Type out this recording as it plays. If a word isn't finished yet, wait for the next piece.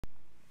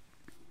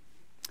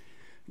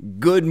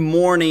Good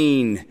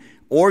morning,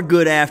 or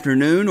good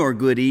afternoon, or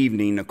good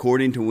evening,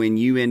 according to when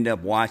you end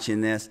up watching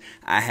this.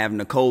 I have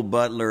Nicole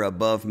Butler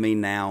above me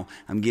now.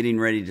 I'm getting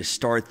ready to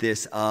start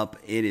this up.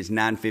 It is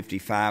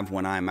 9:55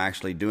 when I'm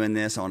actually doing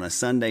this on a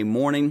Sunday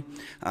morning.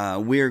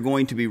 We are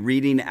going to be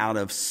reading out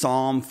of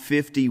Psalm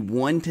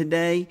 51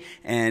 today.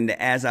 And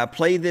as I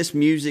play this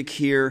music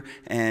here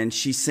and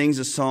she sings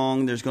a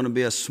song, there's going to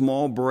be a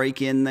small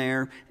break in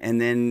there.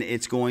 And then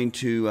it's going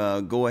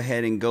to go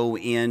ahead and go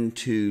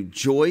into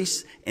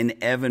Joyce and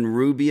Evan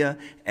Rubia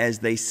as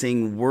they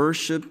sing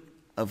worship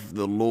of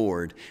the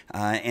Lord.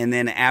 And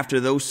then after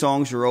those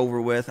songs are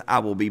over with, I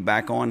will be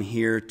back on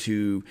here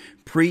to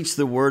preach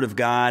the Word of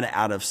God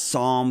out of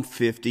Psalm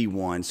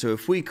 51. So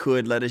if we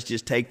could, let us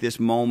just take this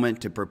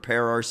moment to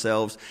prepare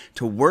ourselves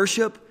to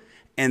worship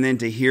and then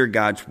to hear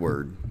God's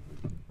Word.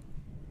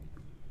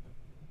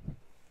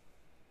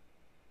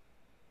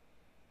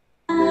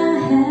 I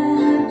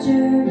have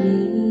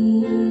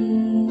journeyed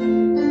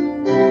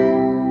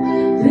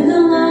through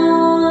the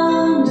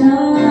long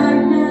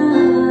dark night,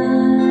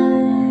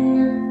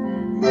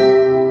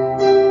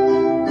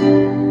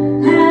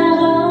 out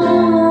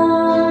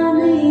on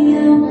the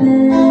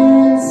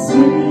open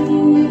sea.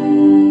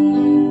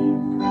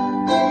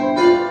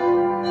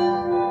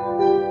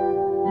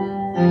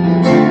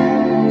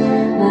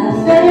 My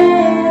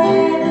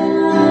faith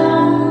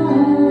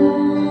alone,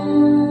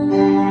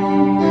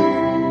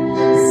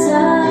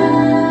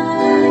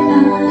 sight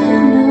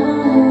unknown,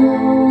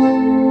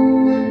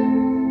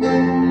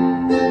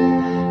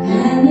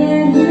 and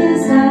yet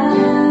His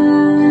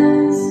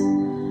eyes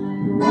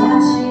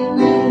watching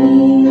me.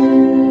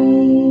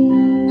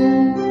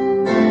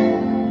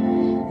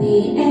 The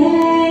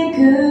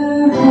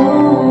anchor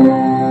holds,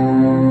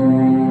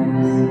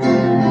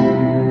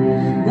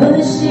 though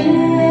the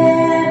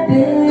ship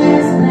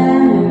is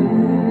battered.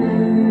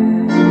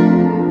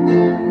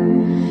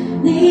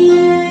 The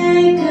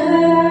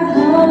anchor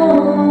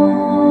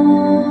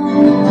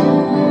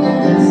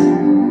holds,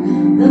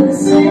 though the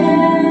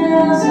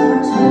sails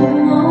are torn.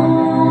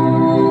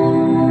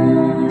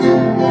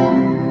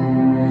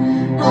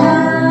 I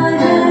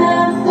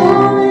have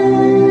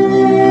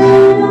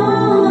fallen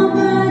on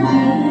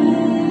my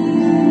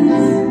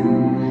knees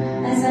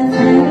as I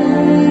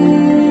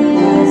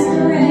face the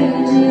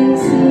raging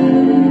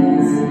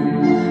seas,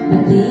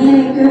 but the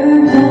anchor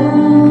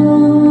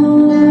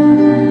holds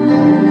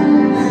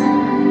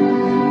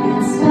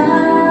in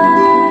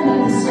spite of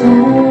the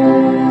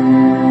storm.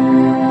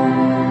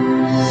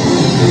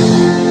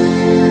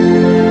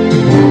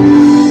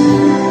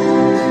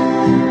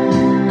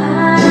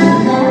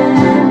 I've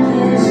had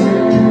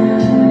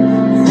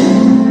visions,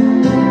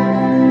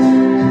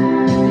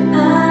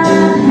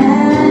 I've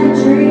had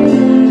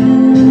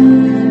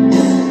dreams,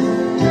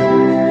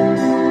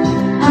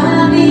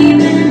 I've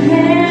even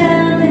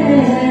held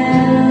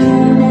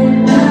them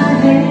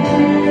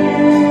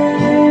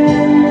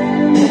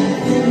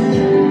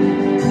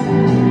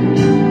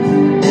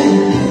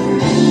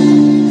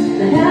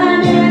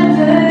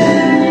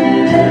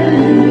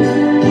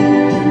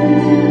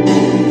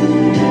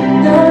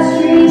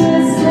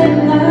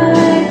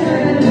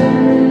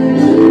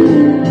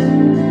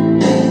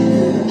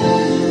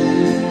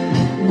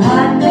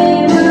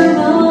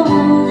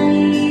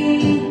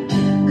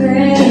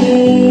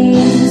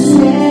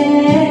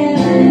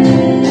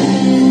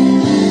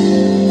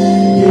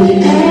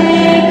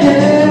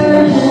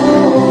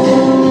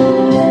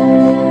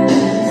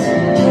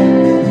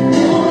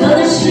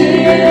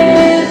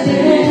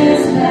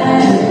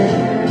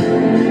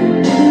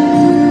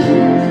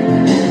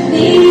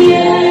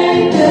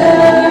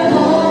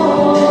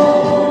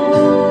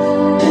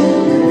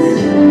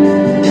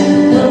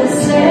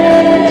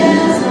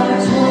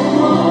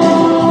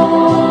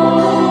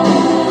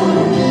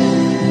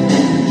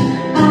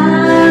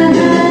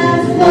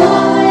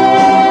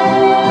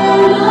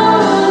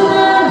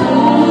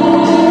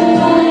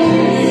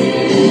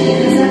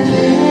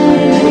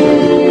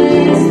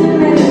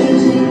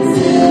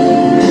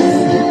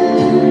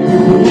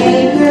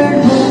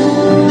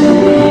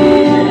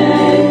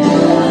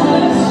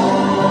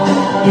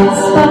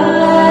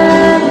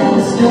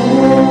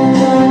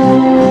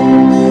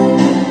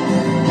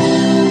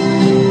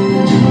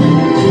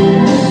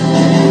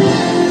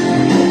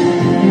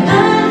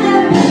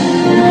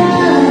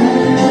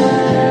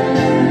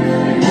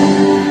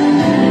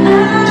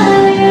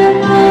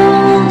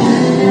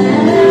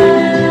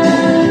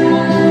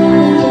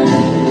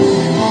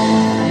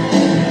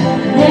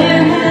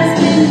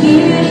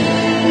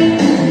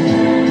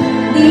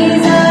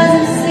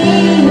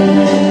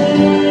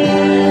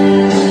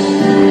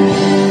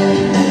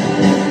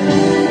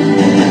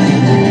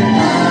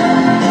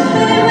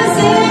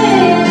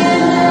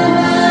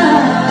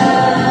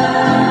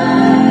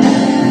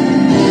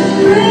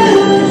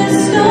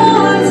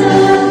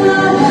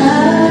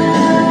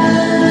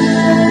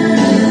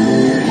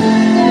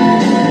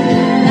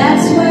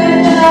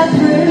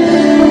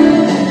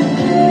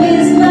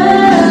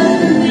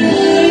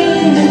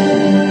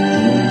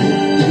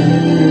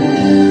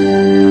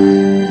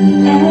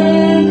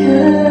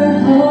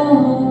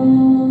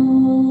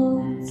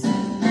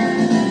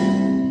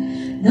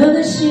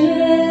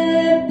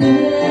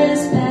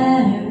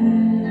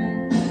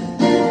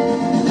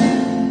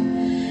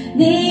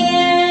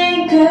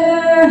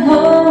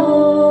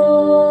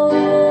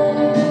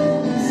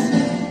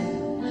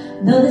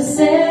though the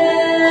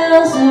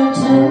sails are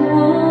torn.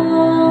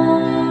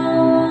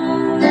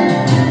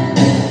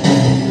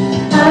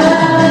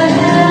 I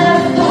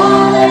have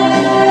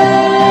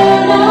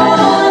fallen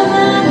on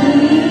my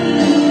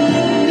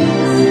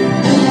knees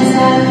as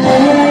I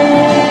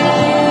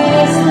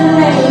face the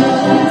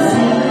raging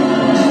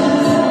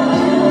seas.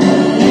 The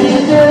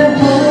anchor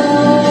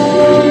holds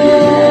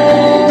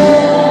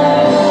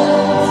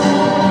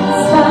in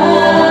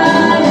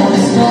spite of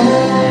the storm.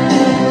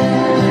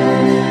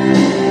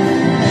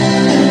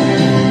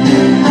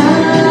 I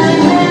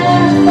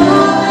have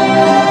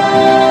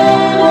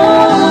fallen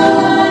on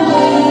my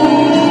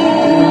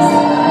knees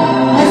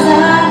as I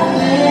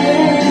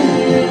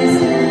face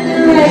the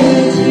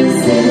raging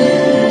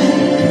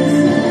seas.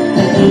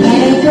 But the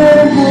anchor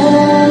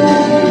holds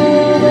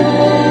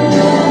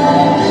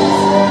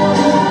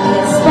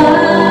in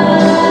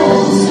spite of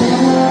the storm.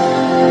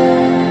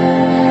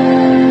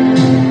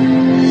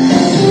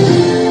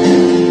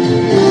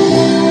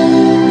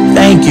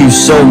 Thank you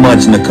so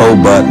much, Nicole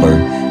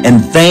Butler.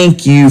 And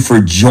thank you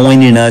for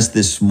joining us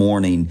this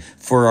morning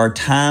for our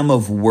time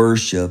of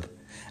worship.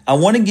 I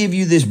want to give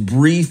you this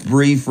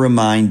brief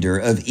reminder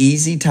of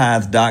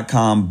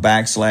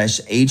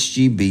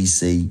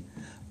easytithe.com/HGBC,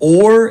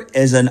 or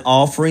as an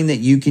offering that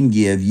you can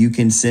give, you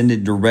can send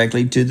it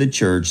directly to the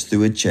church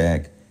through a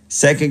check.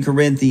 2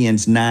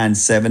 Corinthians 9,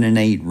 7, and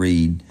 8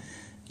 read,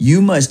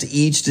 "You must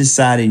each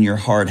decide in your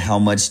heart how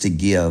much to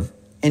give,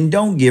 and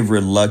don't give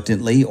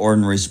reluctantly or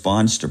in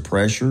response to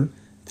pressure,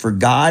 for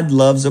God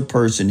loves a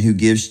person who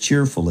gives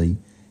cheerfully,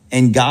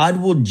 and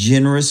God will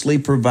generously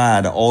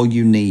provide all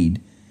you need.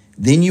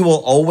 Then you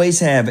will always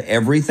have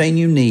everything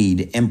you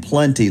need and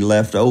plenty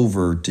left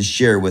over to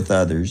share with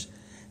others."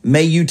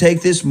 May you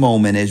take this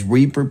moment as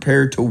we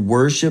prepare to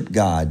worship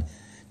God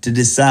to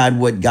decide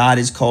what God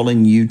is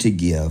calling you to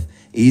give,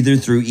 either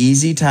through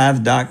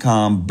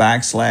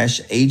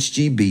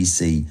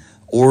easytithe.com/HGBC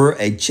or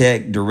a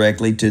check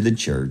directly to the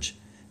church.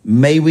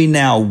 May we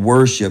now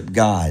worship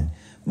God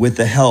with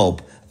the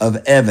help of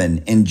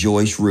Evan and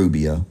Joyce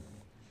Rubia.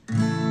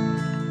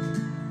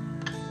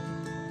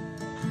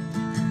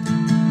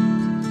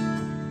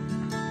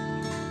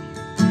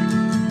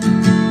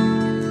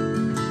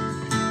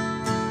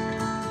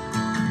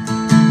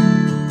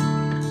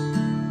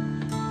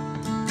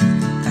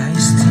 I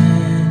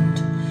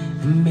stand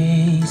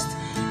amazed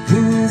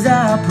in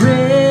the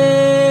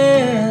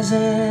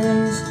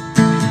presence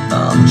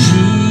of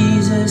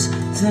Jesus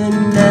the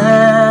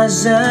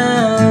Nazarene.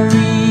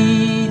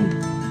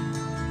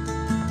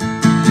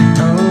 I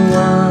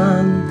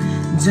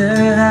wonder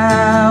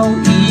how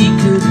he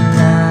could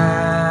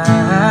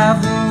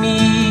love me,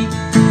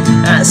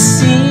 a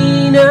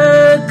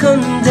sinner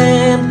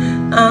condemned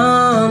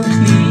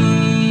unclean.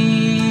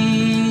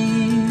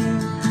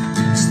 I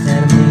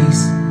stand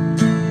amazed.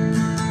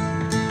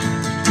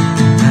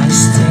 I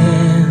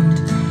stand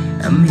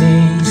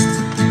amazed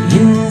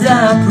in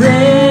the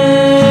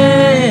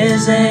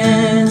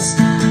presence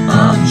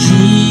of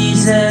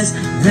Jesus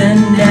the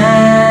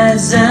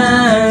Nazarene.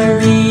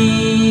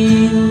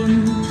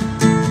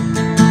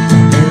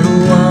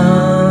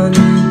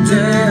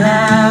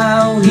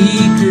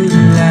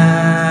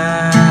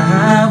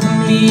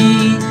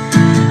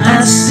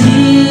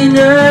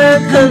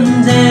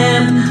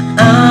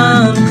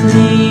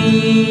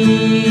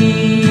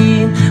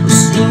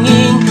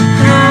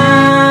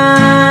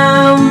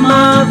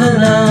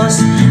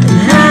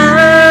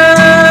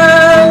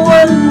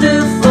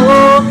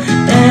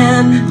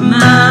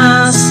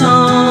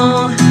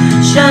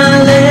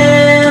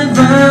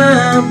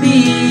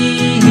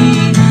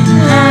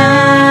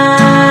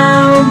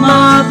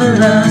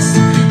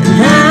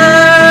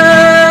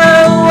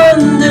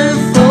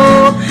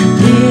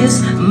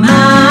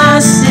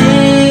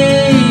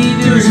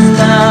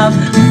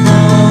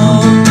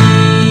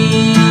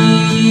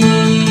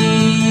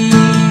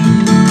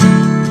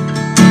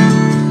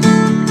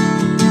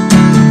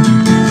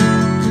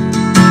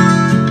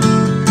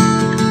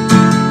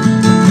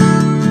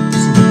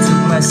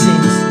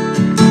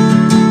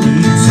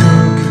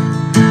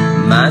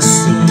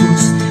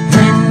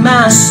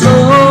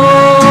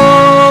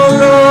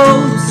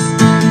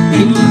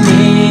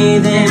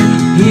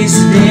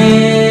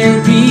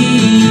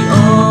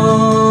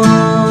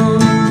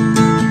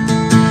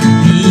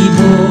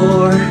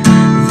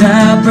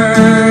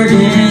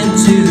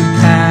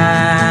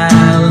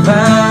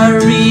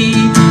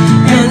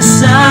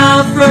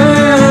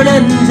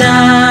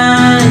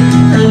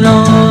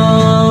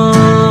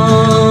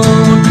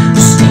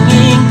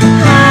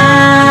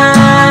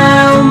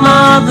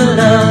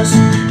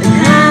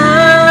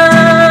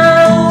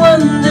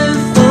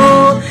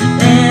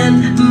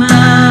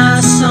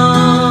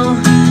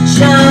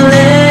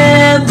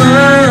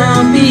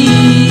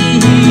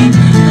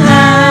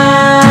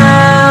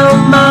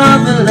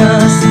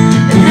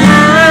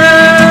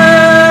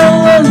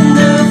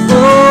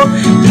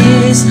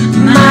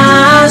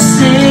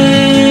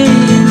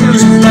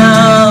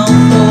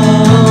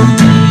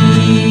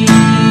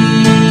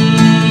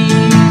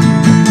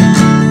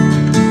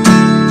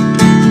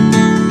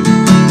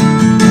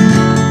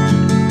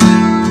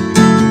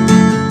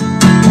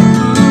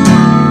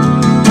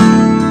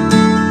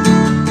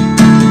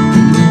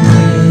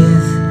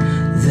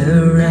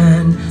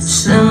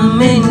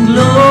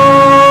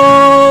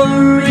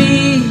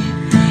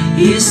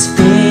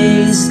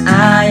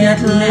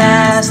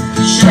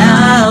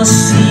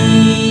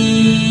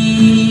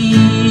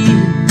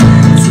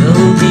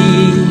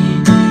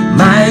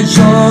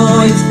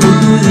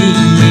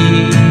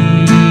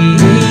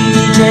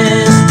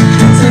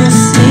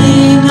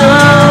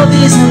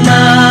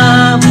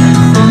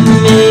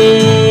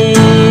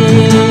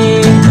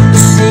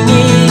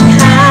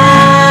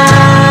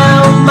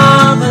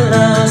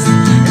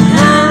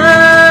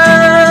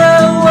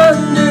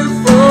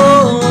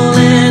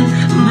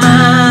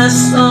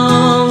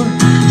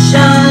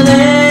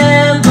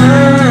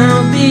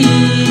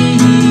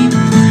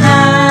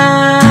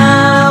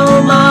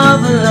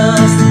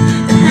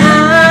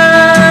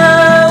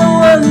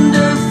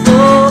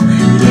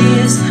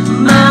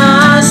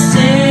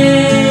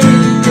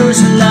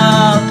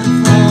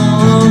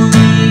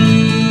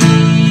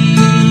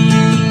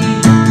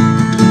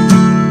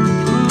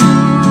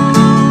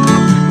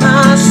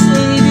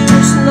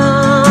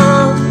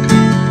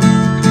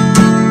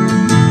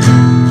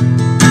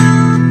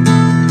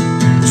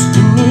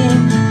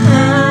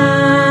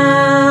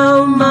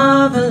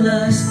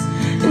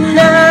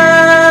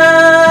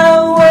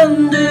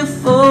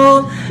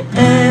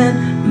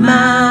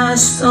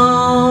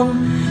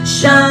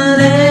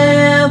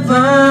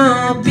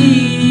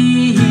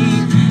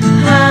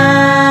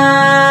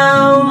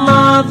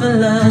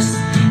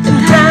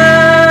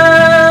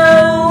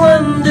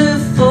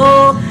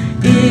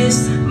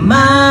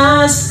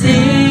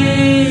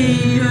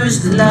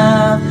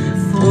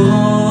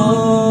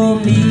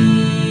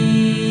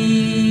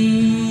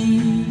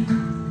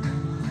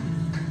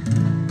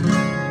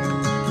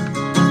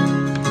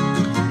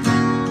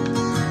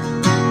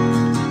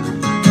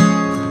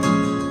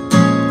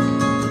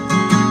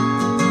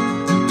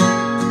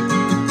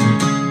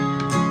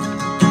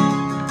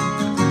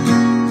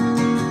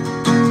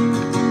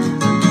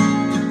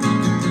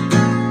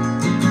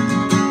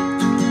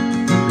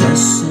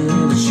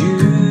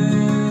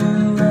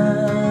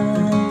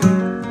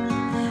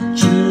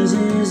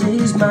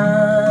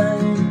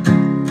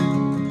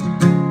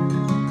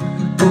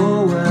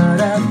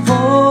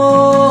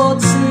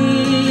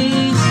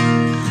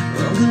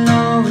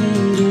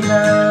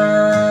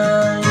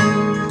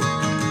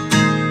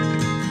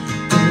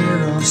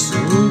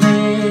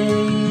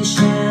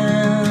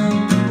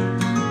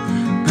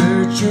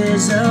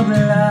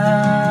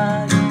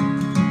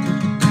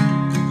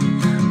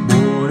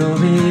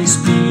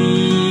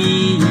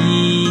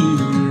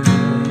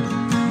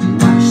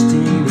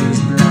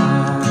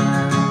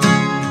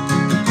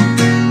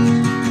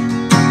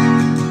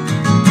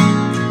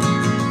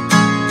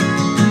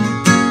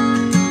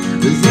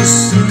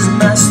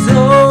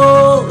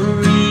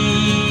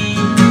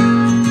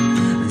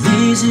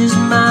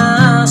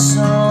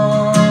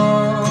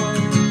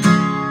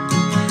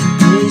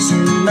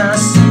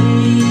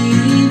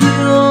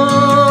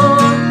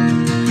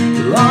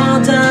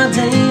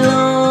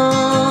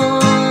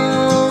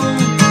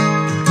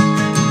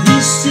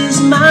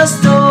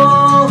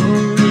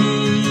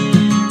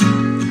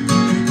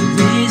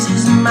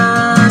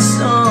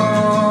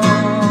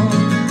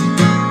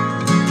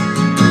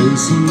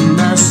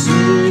 my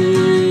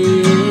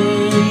Savior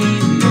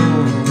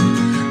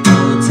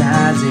all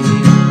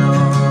day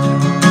long.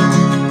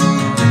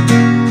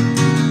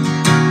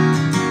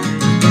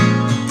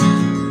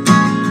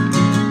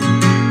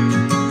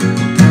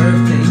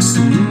 Perfect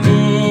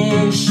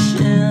submission,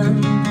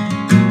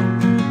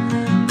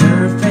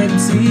 perfect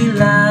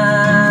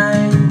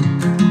delight,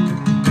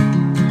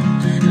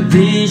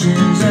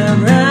 visions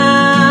of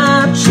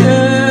rapture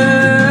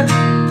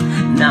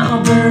now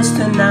burst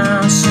in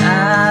our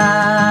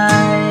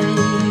sight.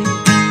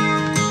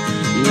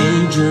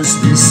 Angels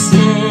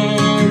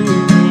descending,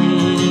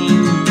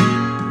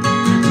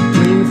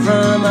 bring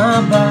from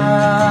above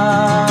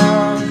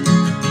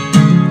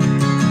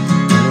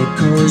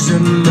echoes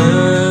of mercy,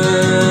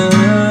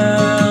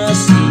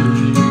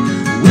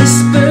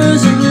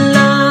 whispers of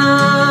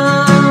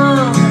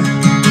love.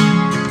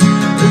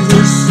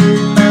 This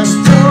is my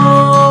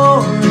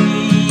story,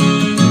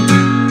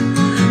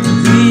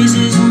 this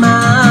is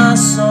my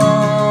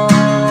song,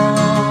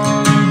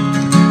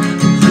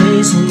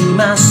 praising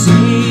my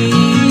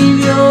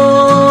Savior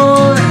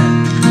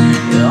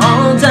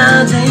all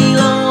day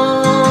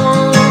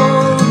long.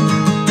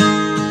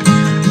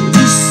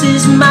 This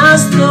is my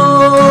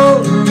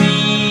story,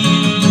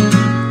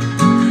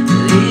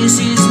 this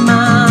is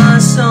my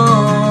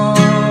song,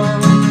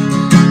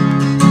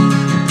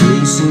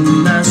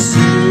 praising my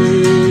Savior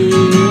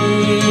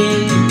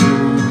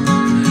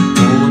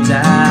all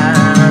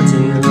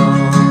day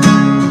long.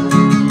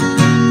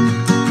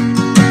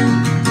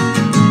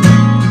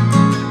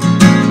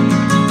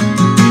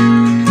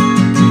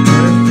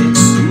 Perfect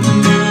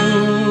submission,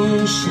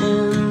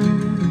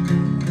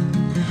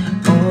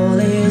 all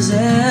is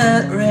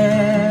at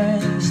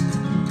rest.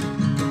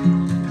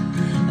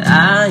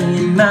 I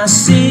and my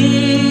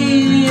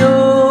Savior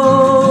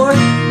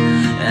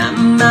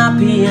am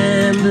happy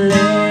and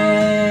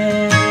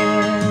blessed,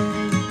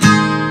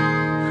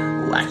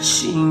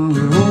 watching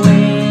you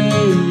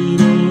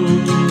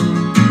waiting,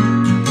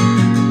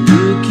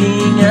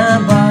 looking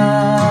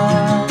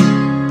above,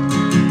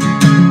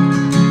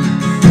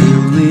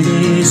 filled with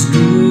His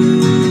goodness,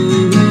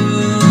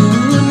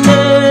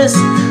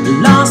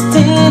 lost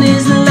in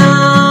His love.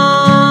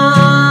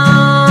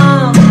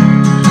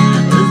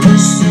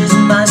 This is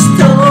my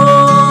story,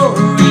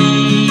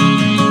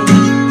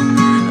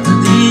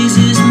 this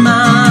is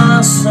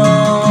my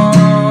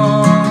song,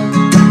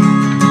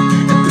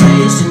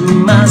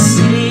 praising my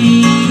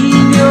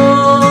Savior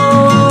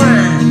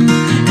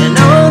and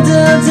all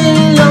the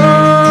day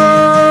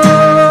long.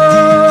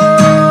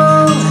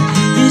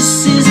 This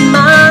is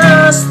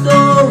my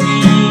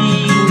story,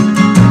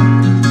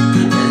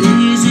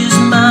 this is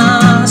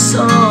my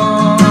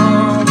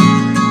song,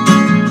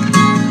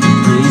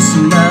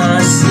 praising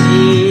my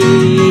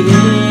Savior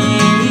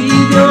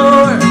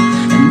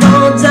and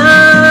all the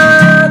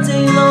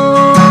day long.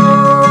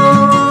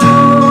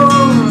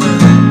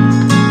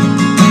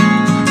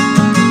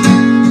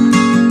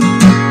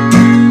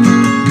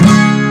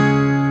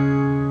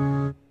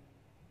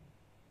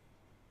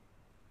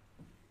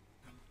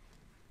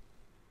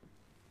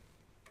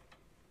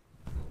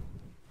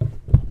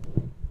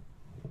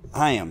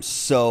 I am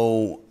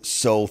so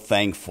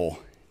thankful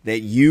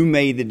that you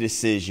made the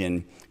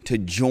decision to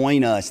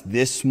join us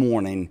this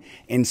morning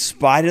in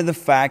spite of the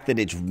fact that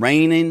it's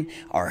raining,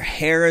 our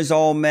hair is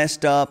all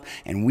messed up,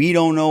 and we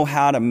don't know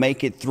how to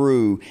make it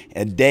through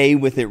a day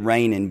with it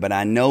raining. But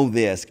I know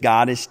this,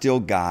 God is still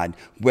God.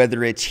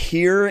 Whether it's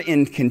here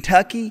in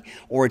Kentucky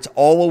or it's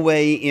all the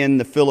way in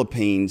the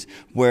Philippines,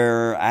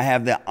 where I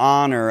have the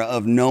honor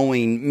of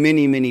knowing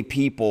many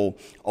people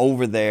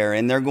over there,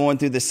 and they're going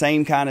through the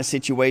same kind of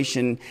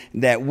situation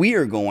that we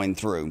are going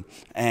through.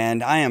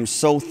 And I am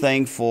so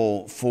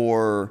thankful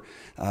for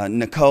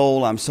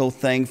Nicole. I'm so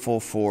thankful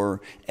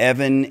for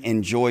Evan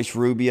and Joyce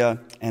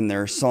Rubia and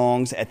their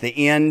songs. At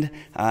the end,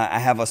 I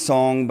have a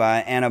song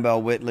by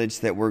Annabel Whitledge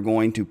that we're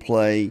going to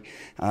play.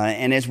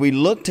 And as we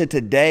look to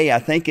today, I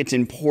think it's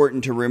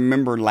important to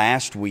remember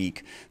last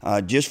week,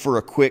 just for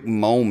a quick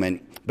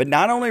moment. But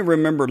not only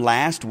remember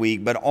last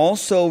week, but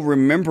also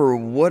remember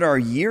what our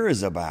year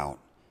is about.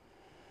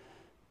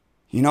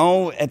 You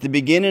know, at the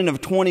beginning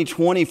of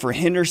 2020 for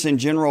Henderson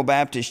General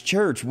Baptist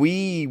Church,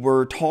 we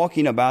were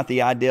talking about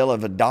the ideal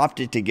of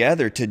adopted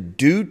together, to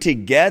do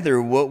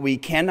together what we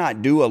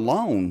cannot do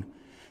alone.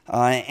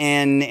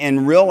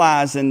 And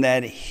realizing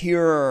that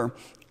here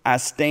I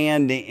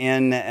stand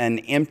in an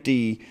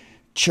empty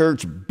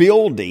church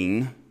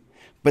building,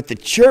 but the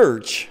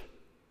church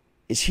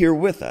is here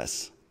with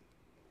us.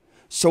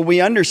 So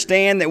we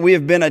understand that we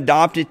have been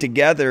adopted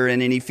together.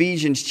 And in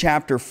Ephesians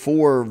chapter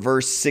 4,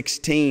 verse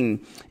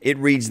 16, it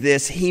reads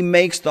this: He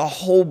makes the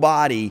whole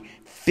body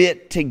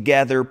fit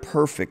together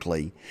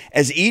perfectly.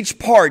 As each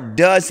part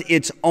does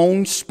its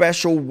own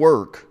special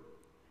work,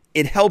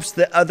 it helps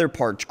the other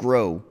parts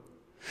grow,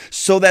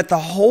 so that the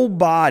whole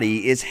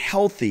body is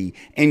healthy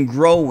and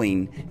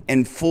growing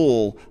and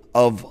full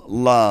of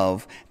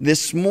love.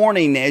 This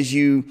morning, as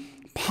you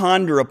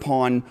ponder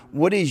upon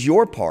what is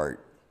your part,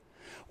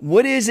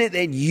 What is it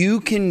that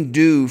you can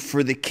do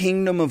for the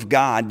kingdom of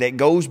God that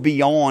goes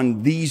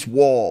beyond these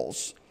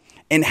walls?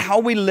 And how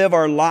we live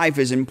our life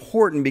is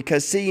important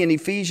because, see, in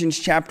Ephesians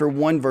chapter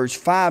 1, verse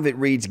 5, it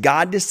reads,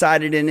 God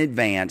decided in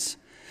advance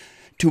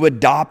to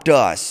adopt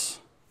us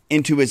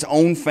into his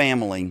own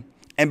family,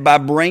 and by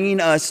bringing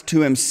us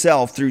to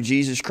himself through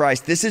Jesus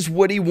Christ. This is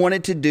what he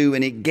wanted to do,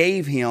 and it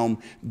gave him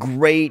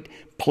great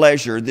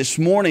pleasure. This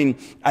morning,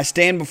 I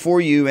stand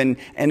before you, and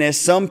as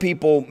some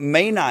people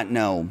may not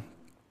know,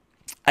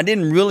 I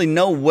didn't really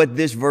know what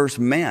this verse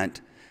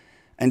meant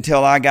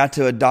until I got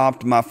to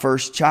adopt my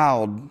first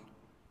child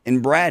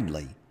in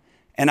Bradley.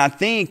 And I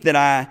think that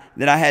I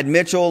had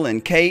Mitchell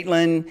and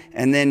Caitlin,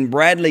 and then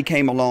Bradley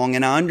came along,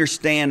 and I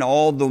understand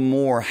all the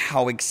more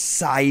how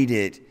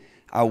excited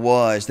I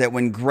was that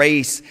when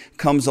Grace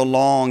comes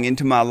along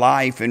into my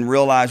life and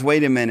realize,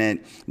 wait a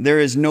minute, there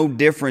is no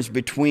difference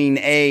between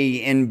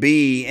A and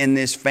B in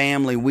this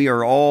family. We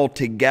are all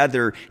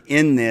together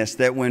in this.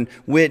 That when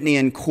Whitney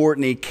and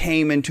Courtney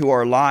came into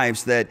our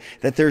lives, that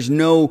there's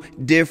no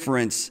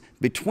difference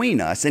between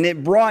us. And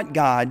it brought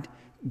God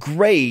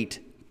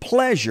great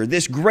pleasure.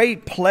 This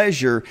great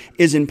pleasure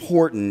is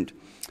important.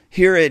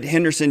 Here at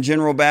Henderson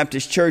General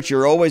Baptist Church,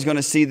 you're always going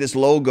to see this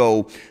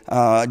logo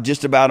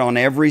just about on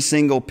every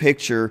single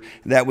picture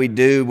that we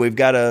do. We've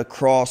got a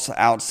cross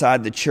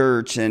outside the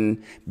church,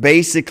 and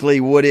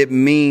basically what it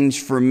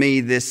means for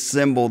me, this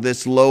symbol,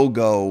 this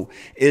logo,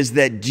 is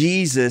that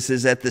Jesus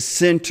is at the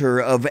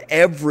center of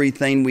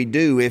everything we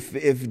do.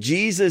 If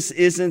Jesus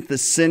isn't the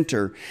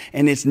center,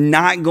 and it's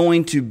not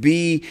going to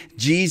be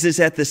Jesus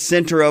at the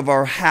center of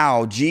our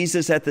how,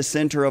 Jesus at the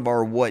center of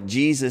our what,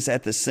 Jesus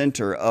at the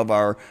center of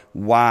our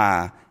why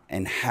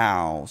and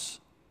hows,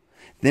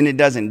 then it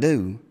doesn't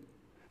do.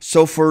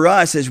 So for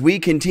us, as we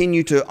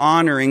continue to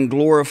honor and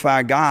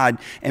glorify God,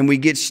 and we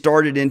get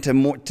started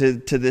into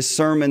to this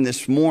sermon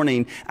this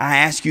morning, I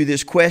ask you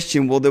this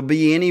question: will there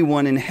be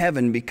anyone in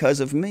heaven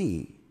because of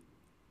me?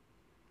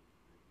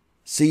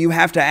 So you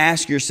have to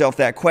ask yourself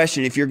that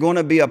question. If you're going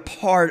to be a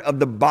part of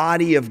the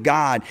body of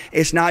God,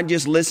 it's not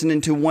just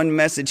listening to one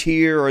message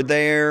here or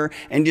there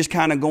and just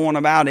kind of going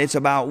about. It's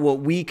about what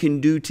we can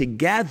do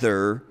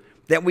together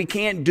that we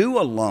can't do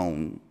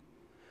alone.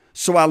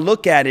 So I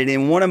look at it,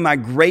 and one of my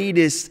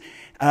greatest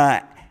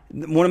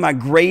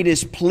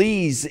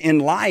pleas in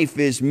life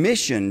is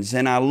missions.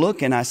 And I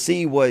look and I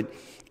see what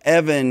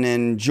Evan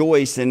and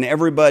Joyce and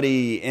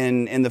everybody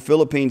in the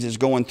Philippines is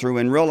going through,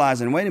 and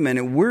realizing, wait a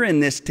minute, we're in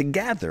this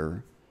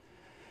together.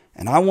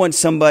 And I want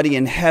somebody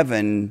in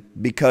heaven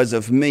because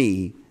of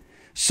me.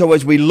 So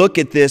as we look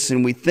at this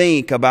and we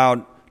think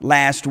about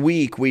last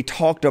week, we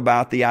talked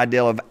about the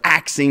idea of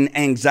axing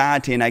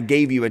anxiety, and I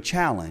gave you a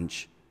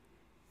challenge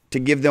to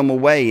give them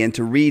away and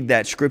to read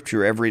that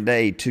scripture every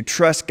day, to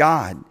trust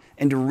God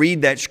and to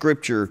read that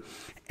scripture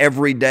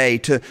every day,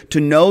 to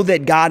know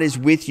that God is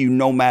with you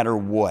no matter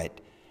what,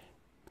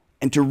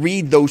 and to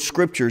read those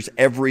scriptures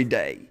every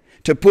day,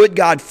 to put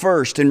God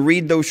first and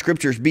read those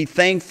scriptures, be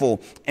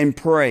thankful and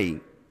pray.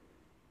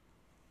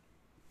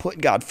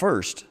 Put God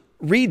first.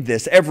 Read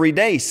this every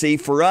day. See,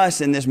 for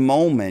us in this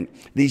moment,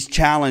 these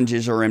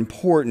challenges are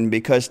important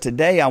because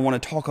today I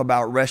want to talk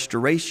about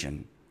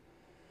restoration.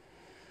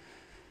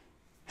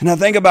 And I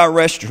think about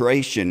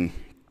restoration,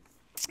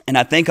 and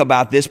I think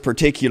about this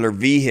particular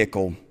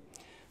vehicle.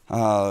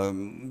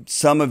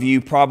 Some of you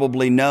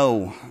probably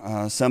know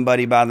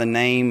somebody by the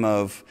name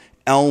of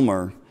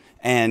Elmer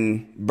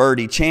and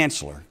Bertie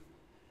Chancellor.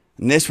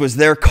 And this was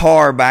their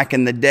car back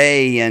in the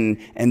day,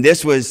 and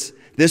this was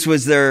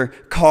their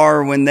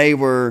car when they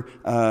were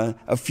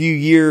a few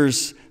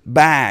years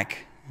back.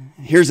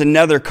 Here's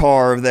another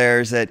car of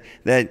theirs that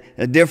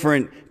a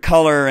different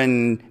color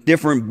and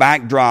different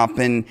backdrop.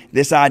 And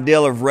this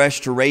ideal of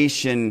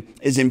restoration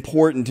is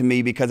important to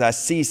me because I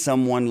see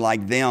someone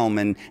like them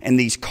and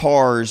these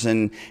cars,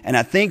 and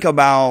I think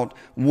about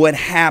what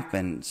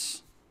happens.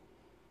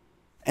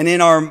 And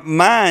in our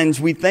minds,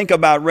 we think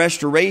about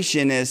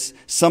restoration as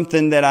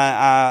something that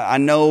I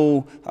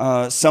know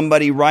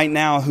somebody right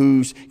now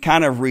who's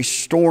kind of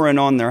restoring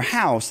on their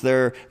house.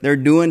 They're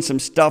doing some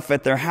stuff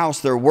at their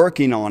house. They're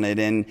working on it.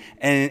 And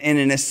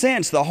in a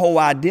sense, the whole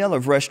ideal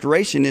of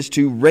restoration is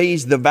to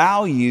raise the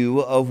value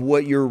of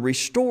what you're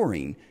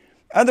restoring.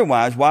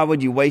 Otherwise, why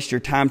would you waste your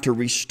time to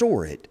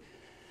restore it?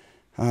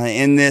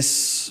 In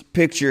this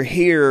picture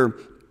here,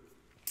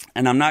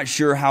 and I'm not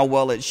sure how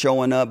well it's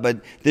showing up, but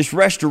this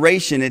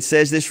restoration, it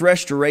says this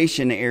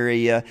restoration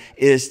area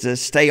is to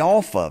stay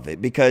off of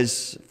it,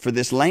 because for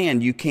this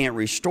land, you can't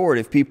restore it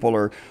if people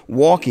are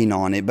walking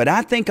on it. But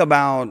I think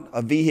about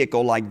a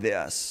vehicle like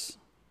this.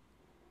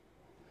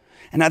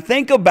 And I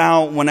think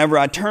about whenever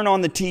I turn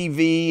on the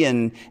TV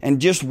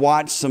and just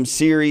watch some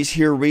series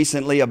here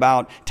recently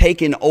about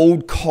taking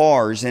old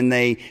cars and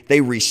they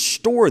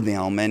restore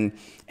them.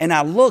 And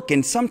I look,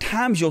 and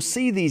sometimes you'll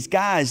see these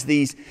guys,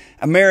 these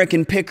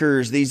American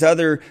pickers, these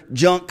other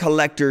junk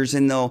collectors,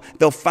 and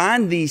they'll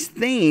find these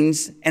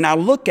things, and I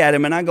look at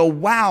them and I go,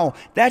 wow,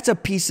 that's a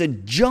piece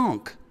of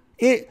junk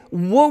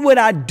What would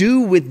I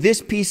do with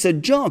this piece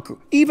of junk?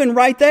 Even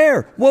right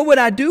there, what would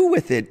I do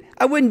with it?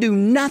 I wouldn't do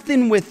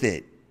nothing with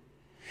it.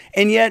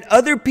 And yet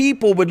other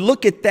people would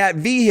look at that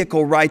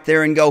vehicle right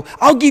there and go,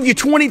 I'll give you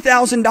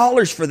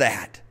 $20,000 for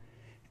that.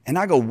 And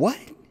I go, what?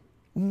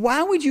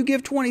 Why would you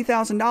give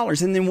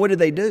 $20,000? And then what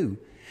do?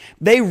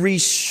 They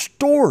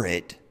restore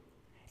it,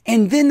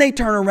 and then they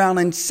turn around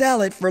and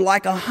sell it for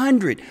like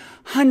 $100,000,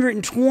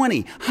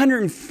 $120,000,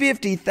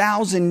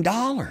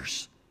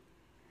 $150,000.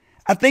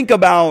 I think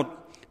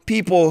about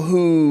people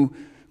who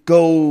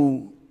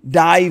go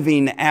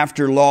diving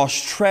after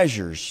lost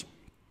treasures.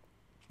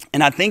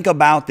 And I think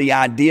about the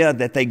idea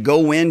that they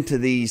go into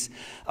these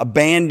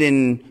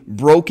abandoned,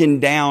 broken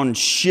down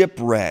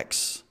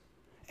shipwrecks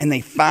and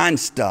they find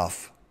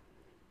stuff.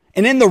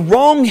 And in the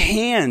wrong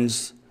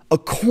hands, a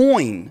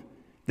coin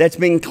that's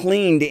been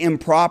cleaned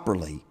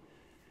improperly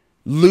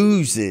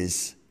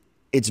loses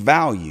its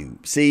value.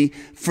 See,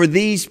 for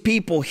these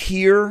people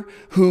here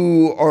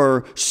who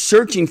are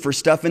searching for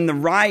stuff in the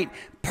right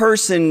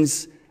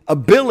person's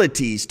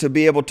abilities to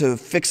be able to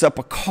fix up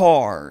a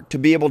car, to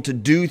be able to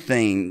do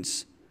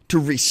things, to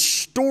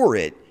restore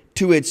it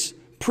to its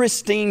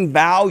pristine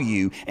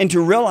value, and to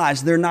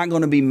realize they're not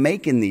going to be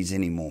making these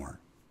anymore.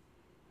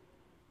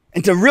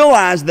 And to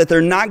realize that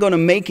they're not going to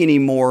make any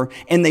more,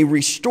 and they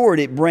restore it,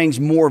 it brings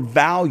more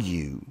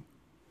value.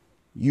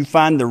 You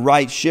find the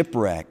right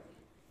shipwreck,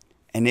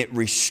 and it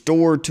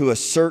restored to a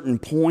certain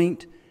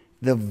point,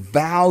 the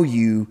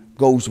value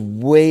goes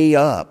way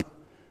up.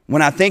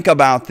 When I think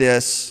about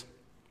this,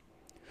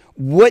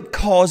 what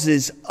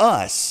causes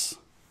us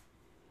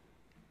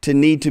to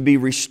need to be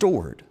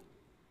restored?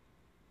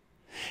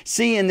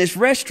 See, in this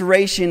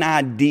restoration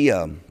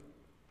idea,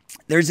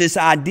 there's this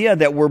idea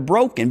that we're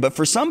broken, but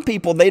for some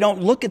people, they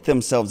don't look at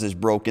themselves as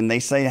broken. They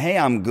say, hey,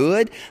 I'm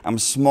good, I'm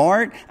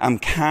smart, I'm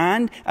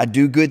kind, I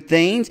do good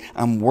things,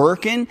 I'm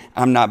working,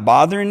 I'm not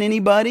bothering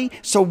anybody.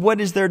 So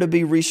what is there to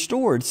be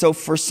restored? So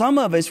for some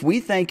of us, we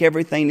think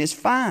everything is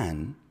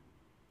fine.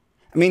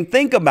 I mean,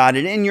 think about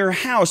it. In your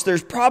house,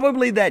 there's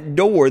probably that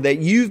door that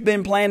you've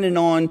been planning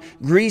on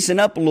greasing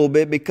up a little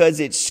bit because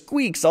it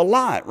squeaks a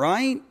lot,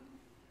 right?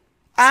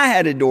 I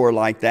had a door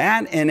like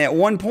that, and at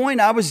one point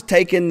I was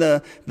taking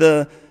the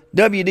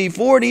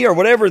WD-40 or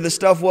whatever the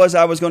stuff was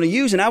I was going to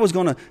use, and I was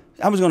going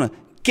to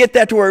get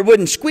that to where it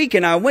wouldn't squeak,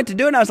 and I went to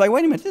do it, and I was like,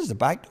 wait a minute, this is the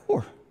back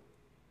door.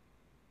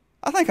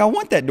 I think I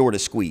want that door to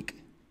squeak.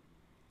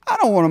 I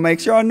don't want to make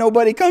sure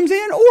nobody comes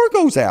in or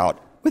goes out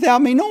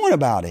without me knowing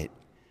about it.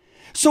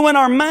 So in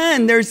our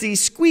mind, there's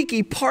these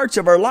squeaky parts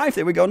of our life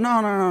that we go, no,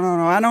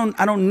 I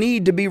don't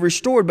need to be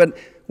restored. But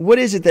what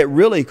is it that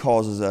really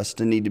causes us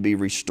to need to be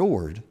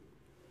restored?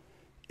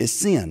 Is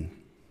sin.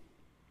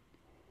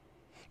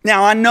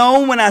 Now, I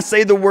know when I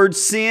say the word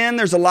sin,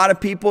 there's a lot of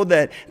people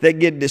that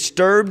get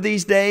disturbed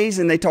these days,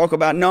 and they talk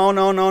about, no,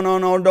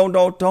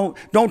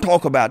 don't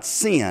talk about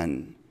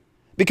sin.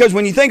 Because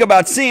when you think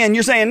about sin,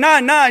 you're saying,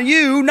 not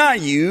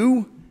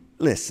you.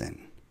 Listen.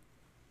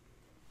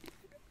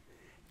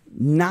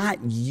 Not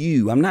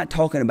you. I'm not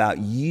talking about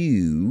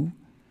you.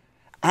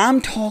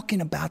 I'm talking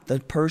about the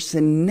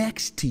person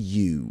next to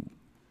you.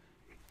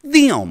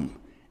 Them.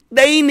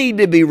 They need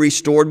to be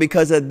restored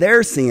because of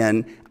their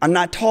sin. I'm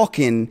not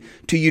talking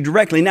to you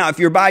directly. Now, if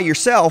you're by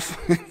yourself,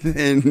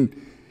 then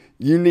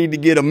you need to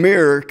get a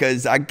mirror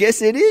because I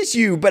guess it is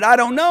you, but I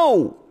don't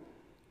know.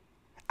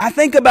 I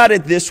think about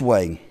it this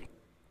way.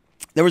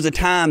 There was a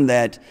time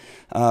that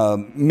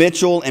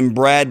Mitchell and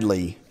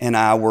Bradley and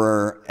I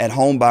were at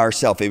home by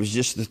ourselves. It was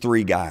just the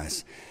three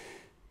guys.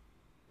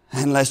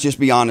 And let's just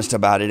be honest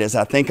about it. As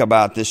I think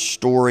about this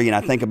story and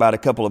I think about a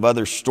couple of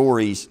other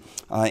stories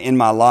in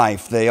my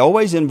life, they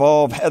always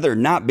involve Heather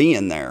not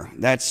being there.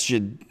 That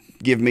should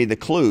give me the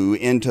clue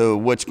into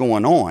what's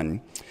going on.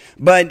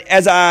 But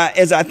as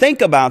I think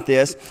about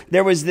this,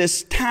 there was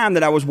this time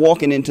that I was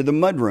walking into the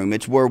mudroom.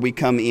 It's where we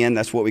come in.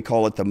 That's what we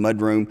call it, the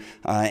mudroom.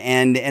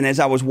 And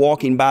as I was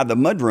walking by the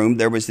mudroom,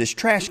 there was this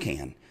trash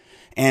can.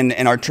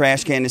 And our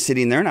trash can is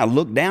sitting there. And I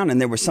looked down and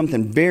there was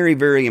something very,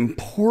 very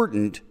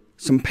important,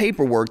 some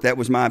paperwork that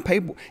was my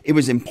paper. It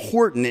was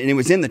important and it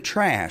was in the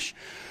trash.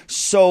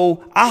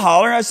 So I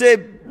holler, I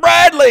said,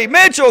 Bradley,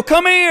 Mitchell,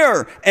 come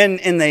here. And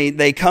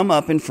they come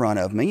up in front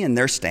of me and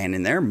they're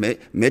standing there.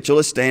 Mitchell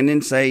is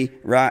standing, say,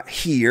 right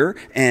here.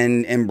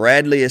 And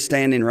Bradley is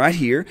standing right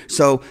here.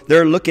 So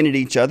they're looking at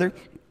each other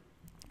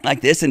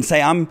like this and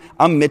say, I'm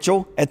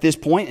Mitchell at this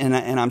point, and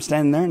I'm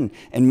standing there.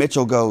 And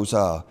Mitchell goes,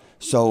 so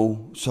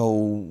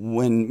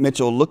when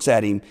Mitchell looks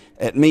at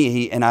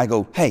me, and I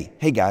go,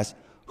 hey guys,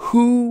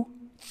 who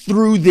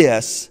threw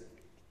this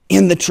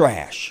in the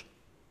trash?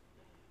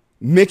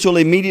 Mitchell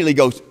immediately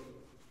goes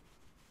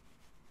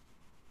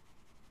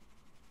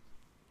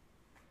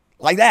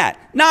like that.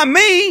 Not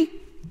me.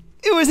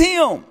 It was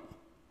him.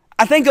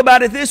 I think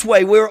about it this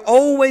way. We're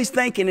always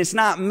thinking it's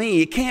not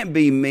me. It can't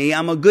be me.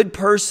 I'm a good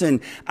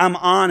person. I'm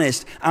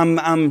honest.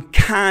 I'm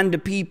kind to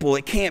people.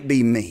 It can't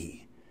be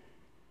me.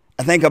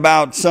 I think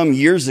about some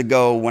years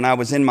ago when I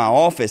was in my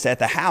office at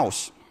the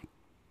house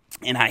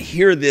and I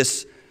hear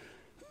this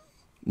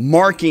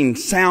marking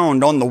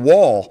sound on the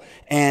wall.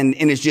 And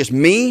it's just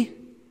me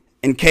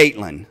and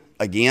Caitlin.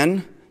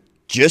 Again,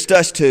 just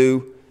us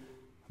two,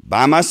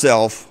 by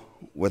myself,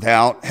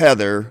 without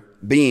Heather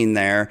being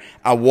there.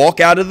 I walk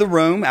out of the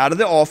room, out of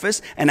the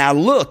office, and I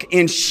look,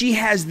 and she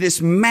has this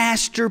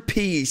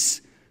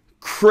masterpiece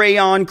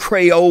crayon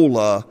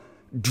Crayola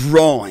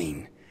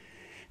drawing.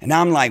 And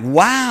I'm like,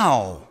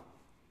 wow,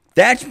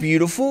 that's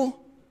beautiful.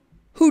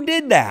 Who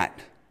did that?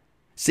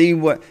 See,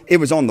 what it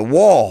was on the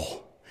wall.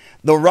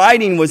 The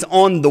writing was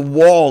on the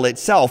wall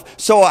itself.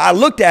 So I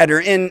looked at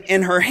her, and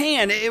in her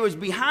hand, it was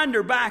behind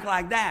her back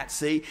like that,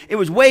 see? It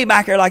was way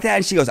back there like that.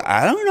 And she goes,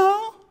 I don't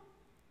know.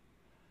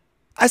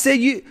 I said,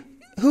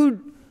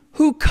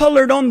 who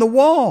colored on the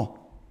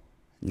wall?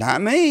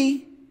 Not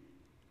me.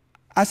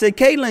 I said,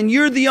 Caitlin,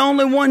 you're the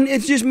only one.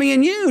 It's just me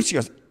and you. She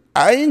goes,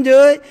 I didn't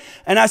do it.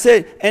 And I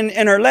said, and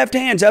her left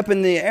hand's up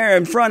in the air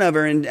in front of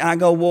her. And I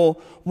go,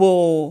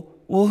 well,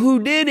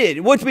 who did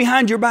it? What's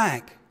behind your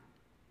back?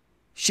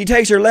 She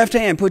takes her left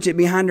hand, puts it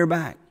behind her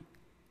back,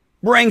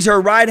 brings her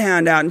right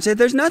hand out and said,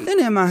 there's nothing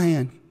in my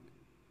hand.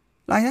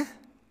 Like that.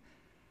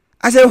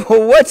 I said,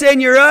 well, what's in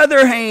your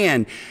other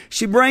hand?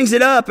 She brings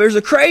it up. There's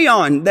a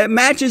crayon that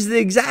matches the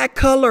exact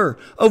color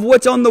of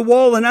what's on the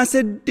wall. And I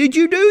said, did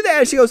you do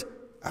that? She goes,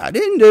 I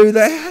didn't do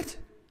that.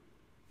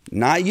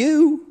 Not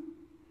you.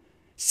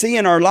 See,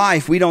 in our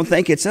life, we don't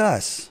think it's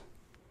us.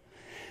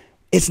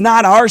 It's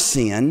not our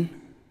sin.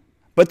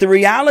 But the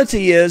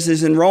reality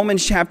is in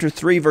Romans chapter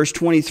 3, verse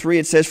 23,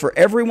 it says, for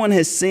everyone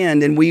has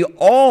sinned and we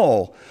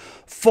all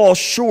fall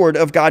short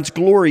of God's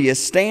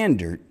glorious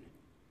standard.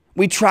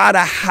 We try to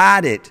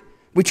hide it.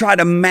 We try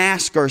to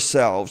mask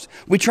ourselves.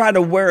 We try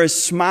to wear a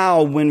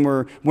smile when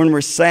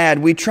we're sad.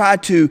 We try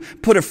to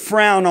put a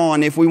frown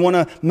on if we want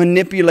to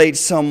manipulate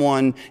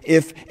someone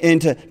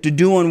into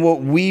doing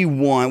what we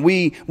want.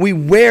 We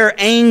wear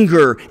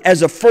anger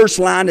as a first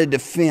line of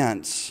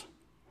defense.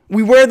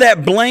 We wear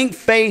that blank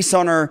face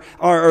on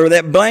or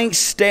that blank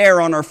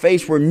stare on our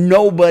face where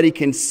nobody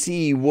can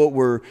see what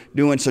we're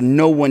doing, so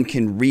no one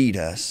can read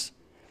us.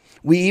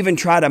 We even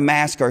try to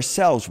mask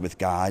ourselves with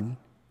God.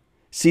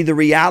 See, the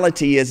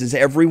reality is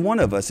every one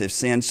of us have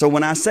sinned. So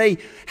when I say,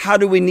 how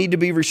do we need to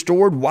be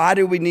restored? Why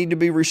do we need to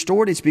be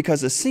restored? It's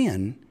because of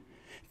sin.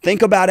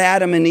 Think about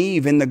Adam and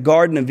Eve in the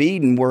Garden of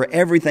Eden where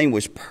everything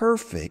was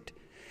perfect,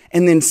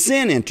 and then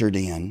sin entered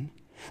in.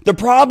 The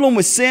problem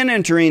with sin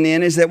entering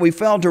in is that we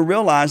failed to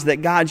realize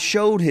that God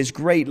showed His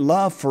great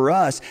love for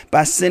us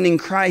by sending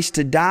Christ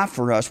to die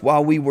for us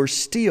while we were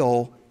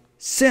still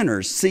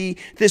sinners. See,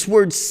 this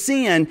word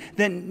sin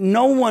that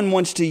no one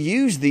wants to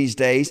use these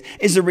days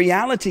is the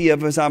reality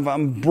of us.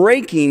 I'm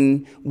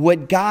breaking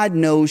what God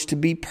knows to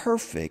be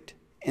perfect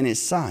in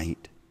His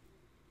sight.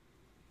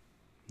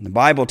 The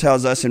Bible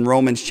tells us in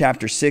Romans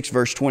chapter 6,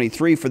 verse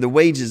 23, for the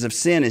wages of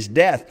sin is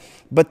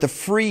death, but the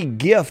free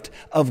gift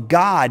of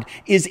God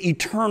is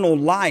eternal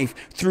life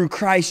through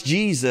Christ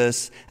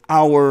Jesus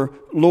our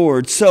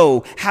Lord.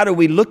 So how do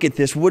we look at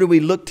this? What do we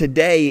look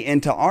today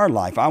into our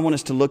life? I want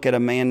us to look at a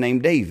man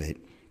named David.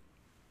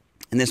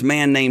 And this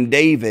man named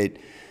David,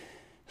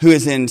 who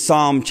is in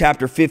Psalm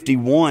chapter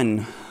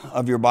 51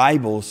 of your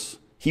Bibles,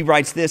 he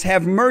writes this,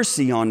 have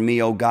mercy on me,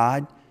 O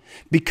God,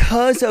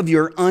 because of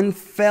your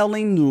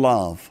unfailing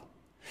love,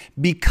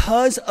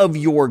 because of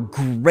your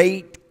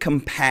great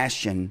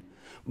compassion,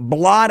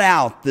 blot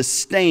out the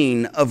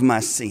stain of my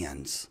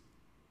sins.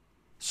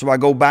 So I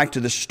go back to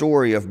the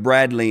story of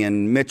Bradley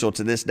and Mitchell.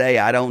 To this day,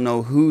 I don't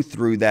know who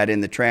threw that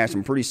in the trash.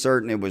 I'm pretty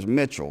certain it was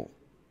Mitchell.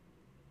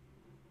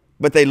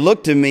 But they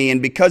looked to me,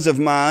 and because of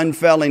my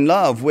unfailing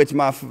love, which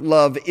my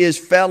love is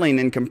failing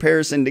in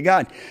comparison to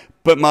God,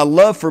 but my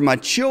love for my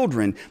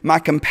children, my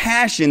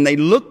compassion, they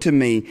look to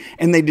me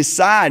and they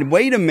decide,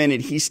 wait a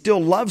minute, he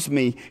still loves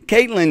me.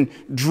 Caitlin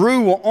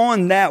drew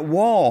on that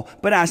wall,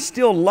 but I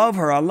still love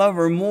her. I love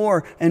her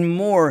more and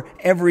more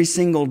every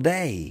single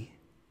day.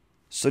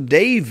 So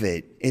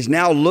David is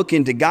now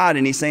looking to God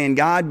and he's saying,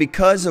 God,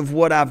 because of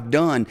what I've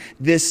done,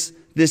 this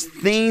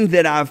thing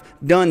that I've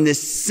done,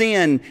 this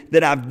sin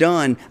that I've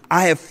done,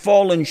 I have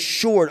fallen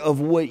short of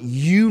what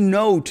you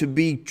know to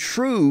be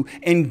true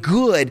and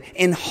good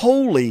and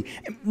holy.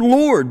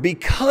 Lord,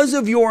 because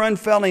of your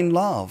unfailing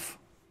love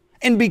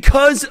and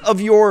because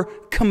of your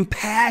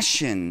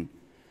compassion,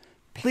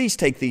 please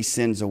take these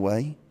sins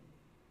away.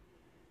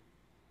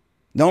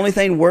 The only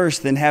thing worse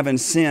than having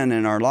sin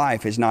in our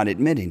life is not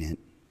admitting it.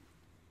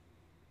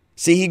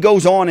 See, he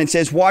goes on and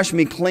says, wash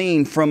me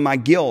clean from my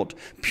guilt.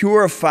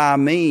 Purify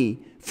me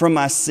from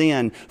my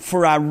sin.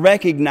 For I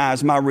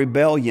recognize my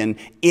rebellion.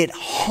 It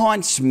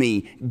haunts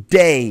me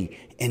day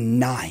and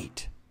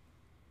night.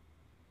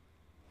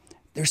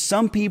 There's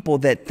some people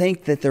that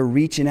think that they're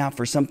reaching out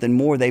for something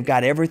more. They've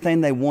got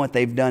everything they want.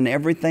 They've done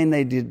everything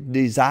they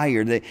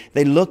desire.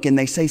 They look and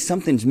they say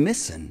something's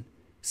missing.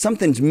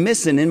 Something's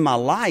missing in my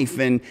life.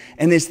 And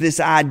it's this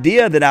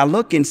idea that I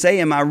look and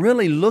say, am I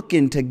really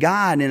looking to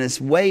God in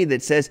a way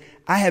that says,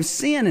 I have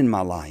sin in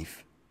my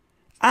life.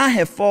 I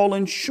have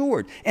fallen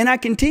short and I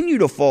continue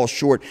to fall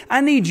short.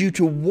 I need you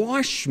to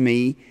wash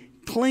me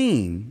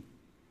clean.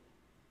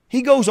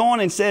 He goes on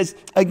and says,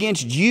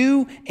 against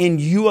you and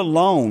you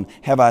alone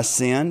have I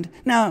sinned.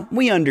 Now,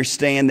 we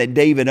understand that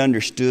David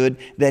understood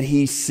that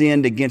he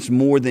sinned against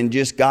more than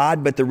just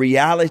God. But the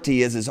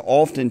reality is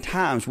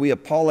oftentimes we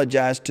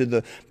apologize to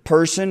the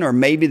person or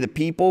maybe the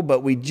people,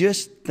 but we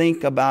just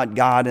think about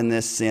God in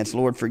this sense.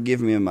 Lord, forgive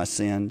me of my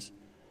sins.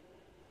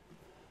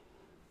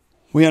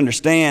 We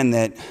understand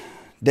that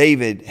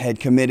David had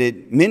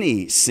committed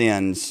many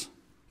sins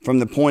from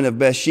the point of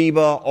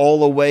Bathsheba all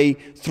the way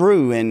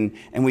through. And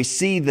we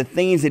see the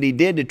things that he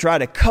did to try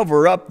to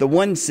cover up the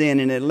one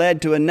sin, and it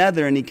led to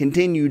another, and he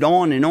continued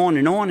on and on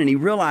and on. And he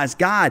realized,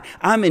 God,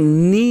 I'm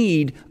in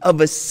need of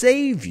a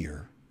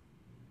Savior.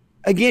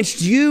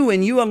 Against you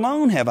and you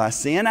alone have I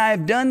sinned. I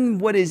have done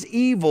what is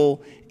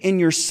evil in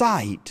your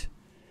sight.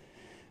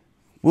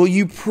 Will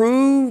you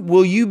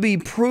be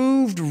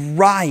proved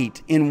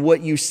right in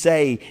what you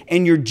say,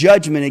 and your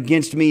judgment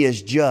against me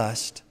is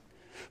just?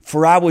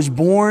 For I was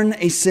born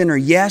a sinner.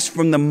 Yes,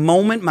 from the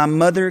moment my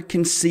mother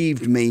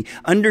conceived me.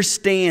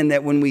 Understand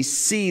that when we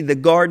see the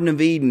Garden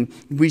of Eden,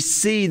 we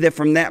see that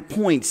from that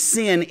point,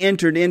 sin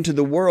entered into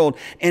the world.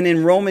 And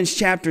in Romans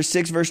chapter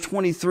 6, verse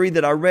 23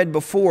 that I read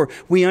before,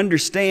 we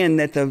understand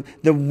that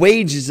the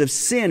wages of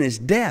sin is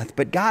death,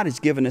 but God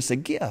has given us a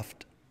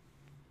gift.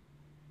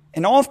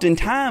 And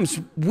oftentimes,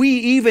 we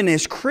even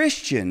as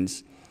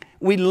Christians,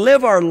 we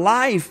live our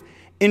life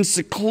in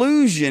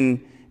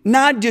seclusion,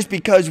 not just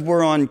because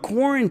we're on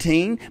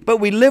quarantine, but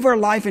we live our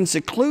life in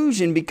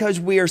seclusion because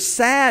we are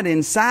sad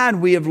inside.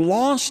 We have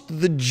lost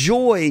the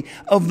joy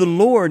of the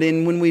Lord.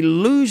 And when we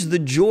lose the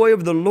joy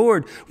of the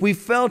Lord, we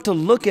fail to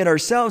look at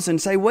ourselves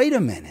and say, wait a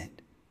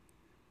minute.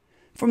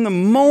 From the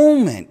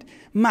moment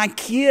my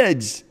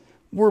kids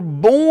were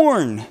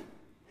born,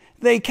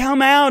 they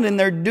come out and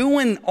they're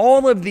doing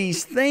all of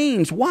these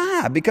things.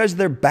 Why? Because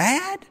they're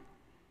bad?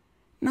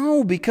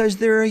 No, because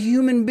they're a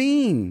human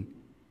being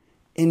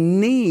in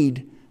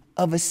need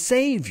of a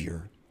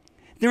Savior.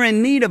 They're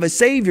in need of a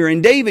Savior.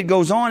 And David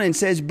goes on and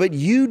says, but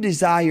you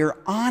desire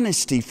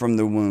honesty from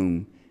the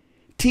womb,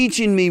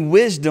 teaching me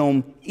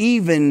wisdom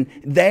even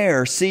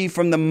there. See,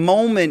 from the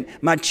moment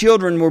my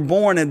children were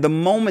born and the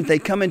moment they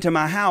come into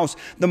my house,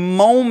 the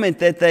moment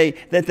that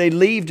they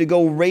leave to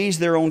go raise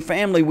their own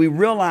family, we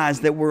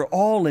realize that we're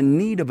all in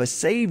need of a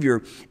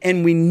Savior,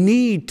 and we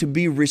need to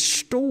be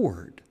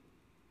restored.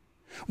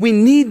 We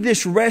need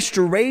this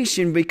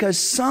restoration because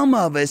some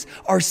of us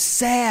are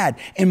sad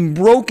and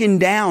broken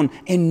down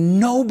and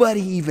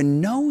nobody even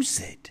knows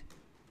it.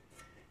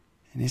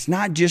 And it's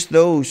not just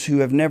those who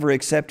have never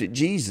accepted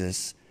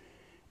Jesus.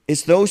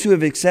 It's those who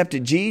have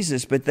accepted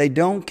Jesus, but they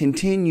don't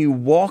continue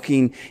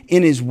walking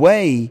in His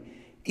way.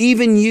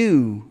 Even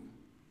you,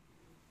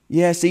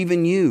 yes,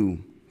 even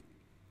you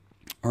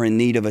are in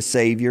need of a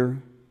Savior.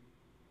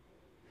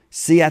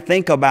 See, I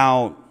think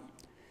about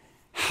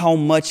how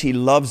much He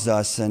loves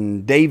us.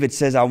 And David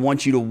says, I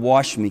want you to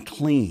wash me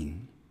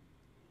clean.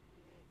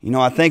 You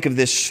know, I think of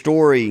this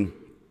story.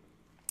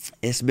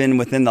 It's been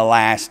within the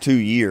last 2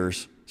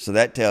 years. So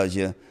that tells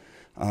you.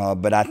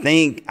 But I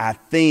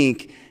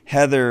think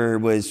Heather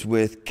was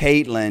with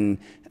Caitlin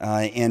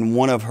in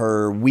one of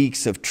her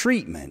weeks of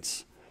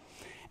treatments.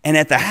 And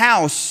at the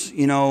house,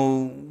 you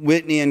know,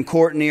 Whitney and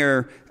Courtney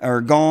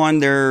are gone.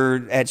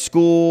 They're at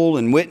school,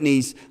 and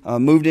Whitney's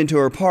moved into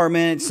her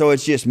apartment. So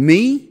it's just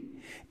me.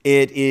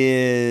 It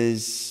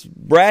is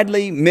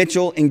Bradley,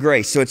 Mitchell, and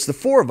Grace. So it's the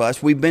four of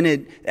us. We've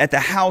been at the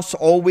house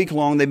all week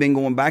long. They've been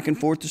going back and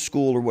forth to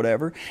school or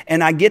whatever.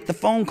 And I get the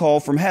phone call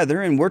from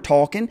Heather, and we're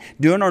talking,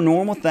 doing our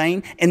normal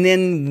thing. And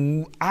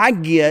then I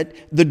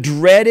get the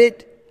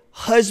dreaded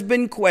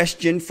husband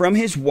question from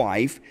his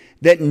wife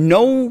that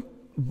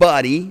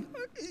nobody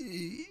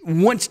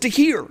wants to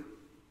hear.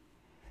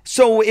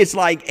 So it's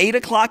like 8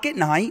 o'clock at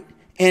night.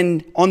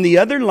 And on the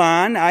other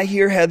line, I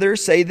hear Heather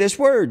say this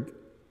word.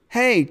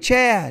 Hey,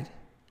 Chad,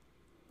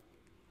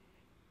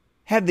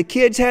 have the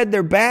kids had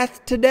their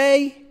bath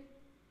today?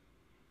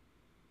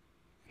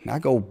 And I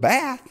go,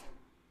 bath?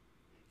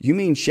 You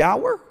mean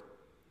shower?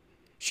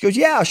 She goes,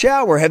 yeah,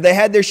 shower. Have they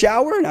had their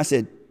shower? And I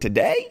said,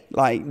 today?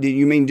 Like, do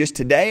you mean just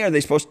today? Are they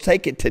supposed to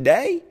take it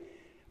today?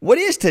 What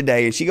is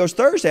today? And she goes,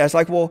 Thursday. I was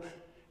like, well,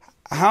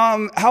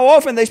 how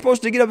often are they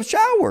supposed to get a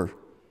shower?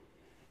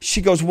 She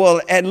goes,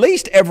 well, at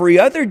least every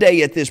other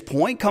day at this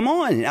point. Come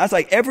on. And I was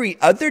like, every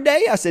other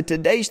day? I said,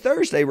 today's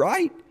Thursday,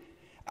 right?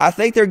 I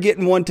think they're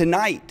getting one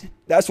tonight.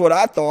 That's what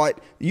I thought.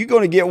 You're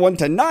going to get one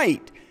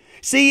tonight.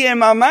 See, in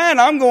my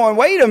mind, I'm going,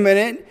 wait a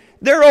minute.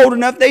 They're old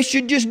enough. They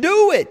should just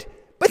do it.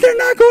 But they're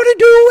not going to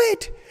do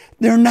it.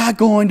 They're not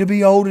going to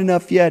be old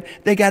enough yet.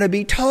 They got to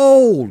be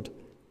told.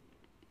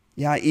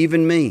 Yeah,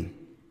 even me.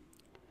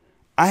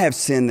 I have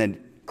sin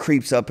that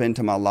creeps up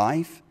into my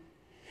life.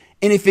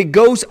 And if it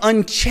goes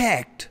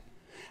unchecked,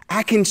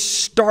 I can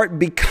start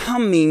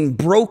becoming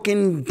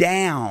broken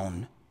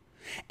down.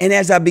 And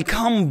as I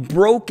become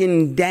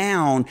broken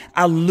down,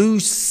 I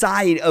lose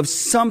sight of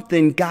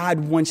something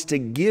God wants to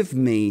give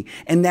me.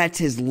 And that's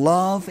His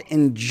love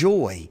and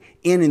joy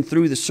in and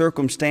through the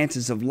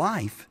circumstances of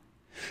life.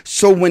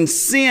 So when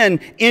sin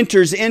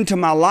enters into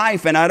my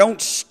life and I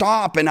don't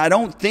stop and I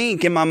don't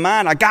think in my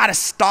mind, I got to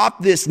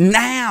stop this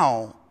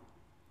now,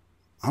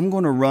 I'm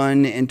going to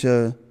run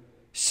into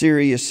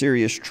serious,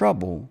 serious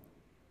trouble.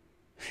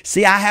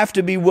 See, I have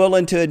to be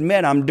willing to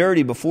admit I'm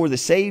dirty before the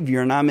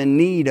Savior and I'm in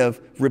need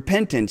of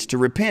repentance, to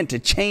repent, to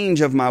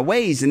change of my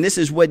ways. And this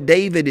is what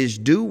David is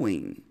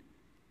doing.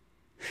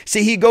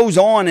 See, he goes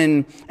on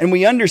and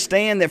we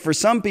understand that for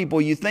some people,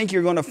 you think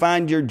you're going to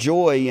find your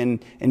joy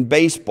in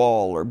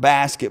baseball or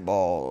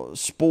basketball,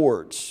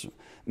 sports.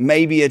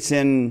 Maybe it's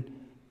in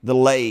the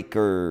lake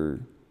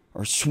or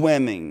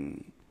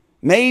swimming.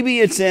 Maybe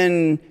it's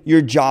in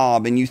your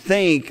job and you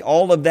think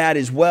all of that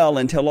is well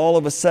until all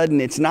of a sudden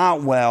it's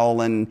not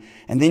well. And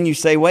then you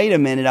say, wait a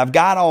minute, I've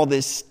got all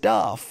this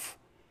stuff.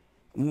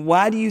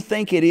 Why do you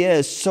think it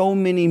is so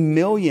many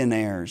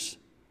millionaires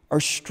are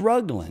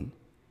struggling?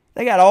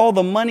 They got all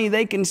the money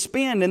they can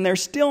spend and they're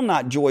still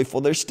not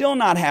joyful. They're still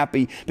not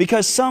happy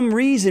because some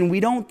reason we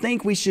don't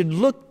think we should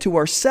look to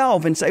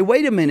ourselves and say,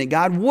 wait a minute,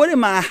 God, what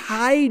am I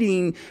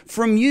hiding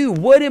from you?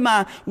 What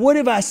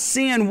have I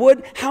sinned?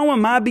 How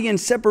am I being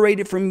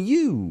separated from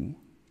you?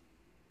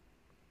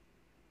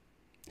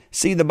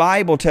 See, the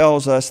Bible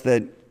tells us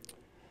that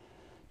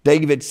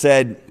David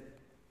said,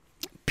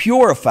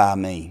 purify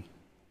me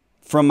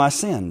from my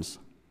sins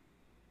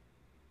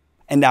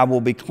and I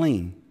will be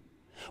clean.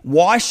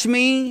 Wash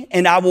me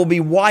and I will be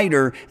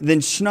whiter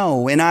than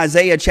snow. In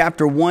Isaiah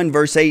chapter 1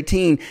 verse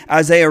 18,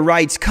 Isaiah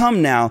writes,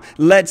 come now,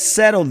 let's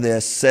settle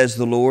this, says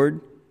the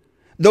Lord.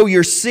 Though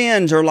your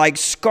sins are like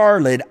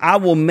scarlet, I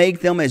will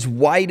make them as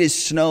white as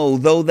snow.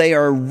 Though they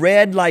are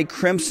red like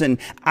crimson,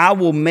 I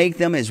will make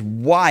them as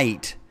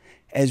white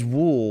as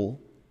wool.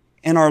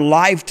 In our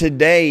life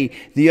today,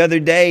 the other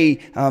day,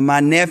 my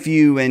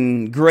nephew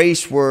and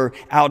Grace were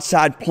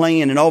outside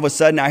playing and all of a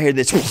sudden I hear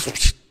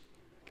this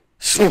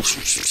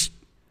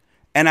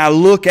and I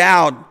look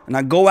out and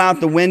I go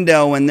out the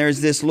window and there's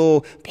this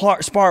little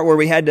spot where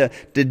we had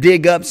to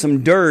dig up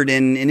some dirt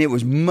and it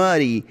was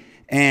muddy.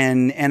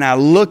 And I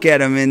look at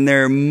them and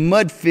they're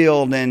mud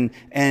filled and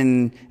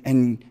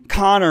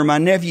Connor, my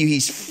nephew,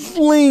 he's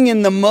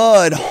flinging the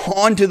mud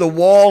onto the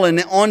wall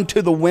and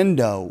onto the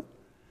window.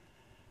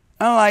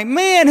 I'm like,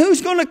 man,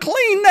 who's going to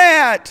clean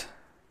that?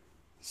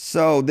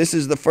 So this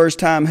is the first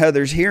time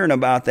Heather's hearing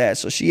about that.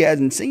 So she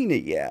hasn't seen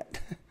it yet.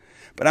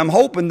 But I'm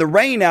hoping the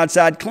rain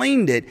outside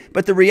cleaned it.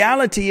 But the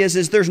reality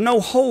is there's no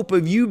hope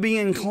of you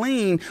being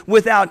clean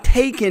without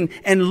taking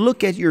and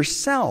look at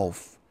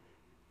yourself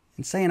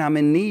and saying, I'm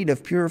in need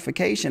of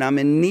purification. I'm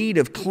in need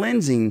of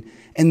cleansing.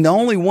 And the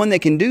only one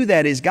that can do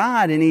that is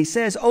God. And he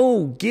says,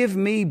 oh, give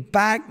me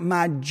back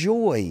my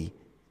joy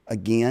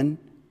again.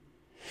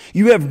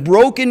 You have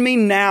broken me,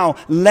 now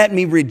let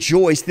me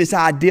rejoice. This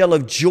ideal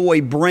of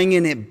joy,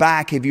 bringing it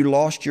back. Have you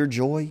lost your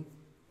joy?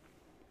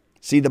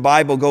 See, the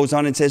Bible goes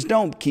on and says,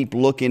 don't keep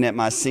looking at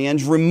my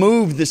sins.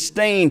 Remove the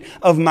stain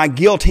of my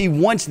guilt. He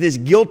wants this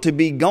guilt to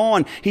be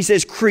gone. He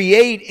says,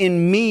 create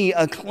in me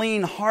a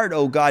clean heart,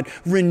 O God.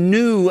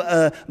 Renew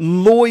a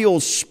loyal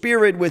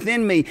spirit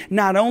within me.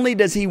 Not only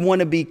does he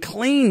want to be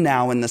clean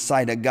now in the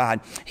sight of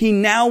God, he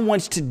now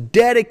wants to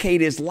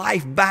dedicate his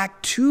life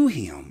back to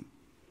him.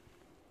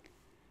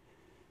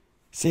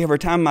 See, every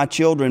time my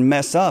children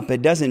mess up,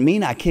 it doesn't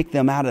mean I kick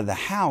them out of the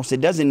house.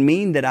 It doesn't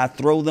mean that I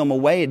throw them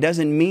away. It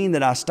doesn't mean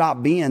that I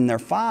stop being their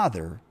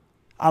father.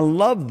 I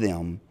love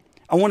them.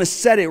 I want to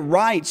set it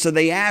right so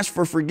they ask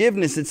for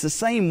forgiveness. It's the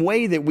same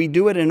way that we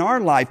do it in our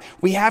life.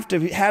 We have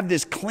to have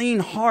this clean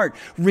heart.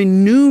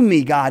 Renew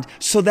me, God,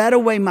 so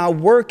that way my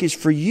work is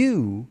for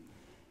you.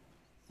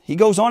 He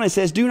goes on and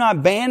says, do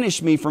not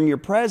banish me from your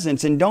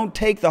presence and don't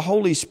take the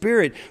Holy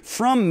Spirit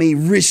from me.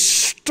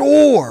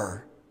 Restore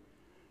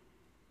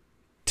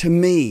to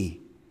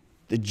me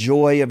the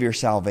joy of your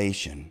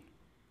salvation.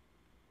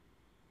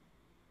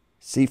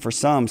 See, for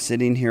some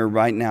sitting here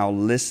right now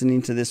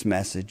listening to this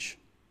message,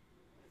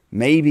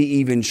 maybe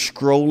even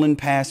scrolling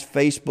past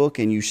Facebook,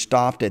 and you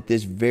stopped at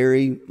this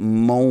very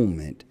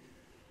moment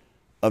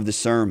of the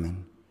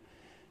sermon.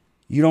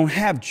 You don't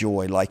have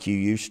joy like you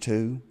used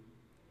to.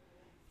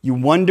 You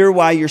wonder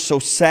why you're so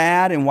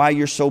sad and why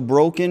you're so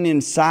broken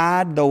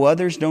inside, though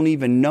others don't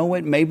even know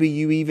it. Maybe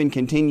you even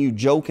continue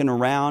joking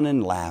around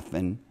and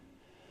laughing.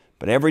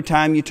 But every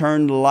time you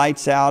turn the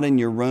lights out in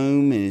your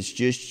room and it's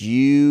just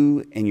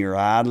you and your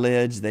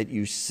eyelids that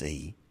you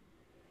see,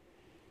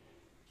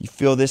 you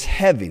feel this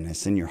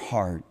heaviness in your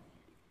heart.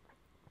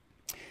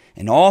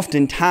 And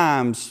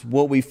oftentimes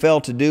what we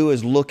fail to do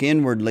is look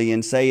inwardly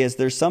and say, is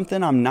there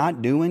something I'm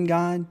not doing,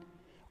 God?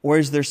 Or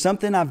is there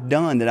something I've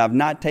done that I've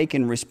not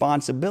taken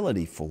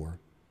responsibility for?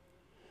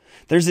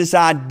 There's this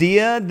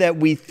idea that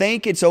we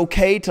think it's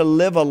okay to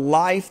live a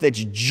life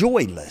that's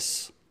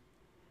joyless.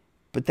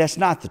 But that's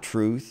not the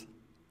truth.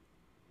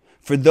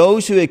 For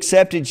those who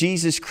accepted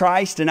Jesus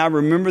Christ, and I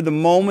remember the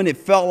moment it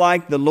felt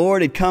like the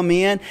Lord had come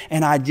in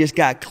and I just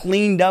got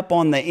cleaned up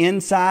on the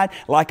inside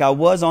like I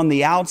was on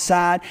the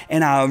outside.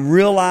 And I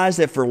realized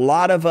that for a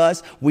lot of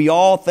us, we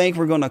all think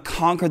we're going to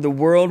conquer the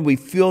world. We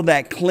feel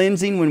that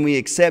cleansing when we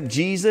accept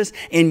Jesus,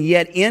 and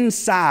yet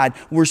inside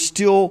we're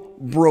still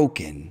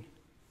broken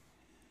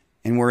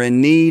and we're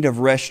in need of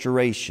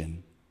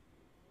restoration.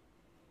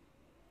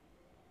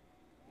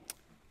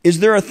 Is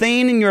there a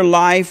thing in your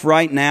life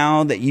right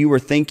now that you are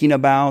thinking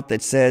about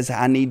that says,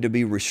 I need to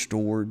be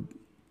restored?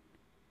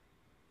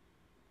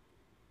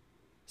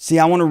 See,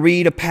 I want to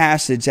read a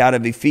passage out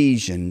of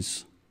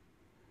Ephesians.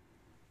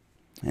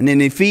 And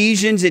in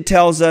Ephesians, it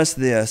tells us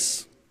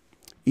this.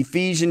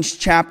 Ephesians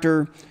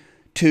chapter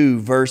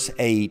 2, verse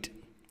 8.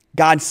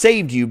 God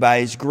saved you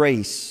by His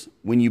grace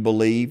when you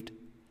believed.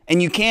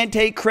 And you can't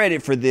take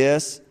credit for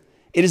this.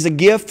 It is a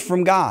gift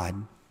from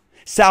God.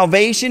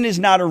 Salvation is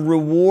not a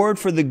reward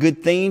for the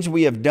good things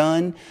we have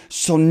done,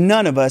 so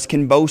none of us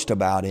can boast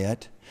about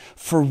it.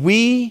 For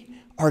we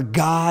are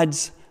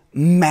God's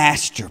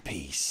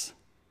masterpiece.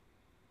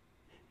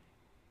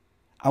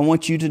 I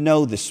want you to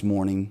know this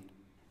morning,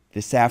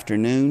 this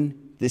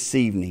afternoon, this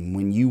evening,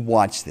 when you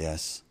watch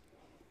this,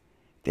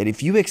 that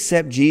if you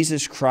accept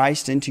Jesus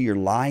Christ into your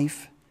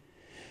life,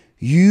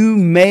 you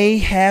may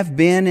have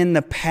been in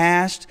the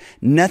past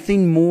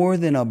nothing more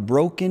than a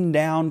broken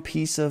down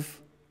piece of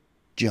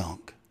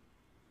junk.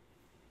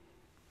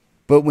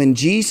 But when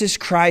Jesus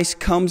Christ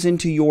comes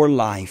into your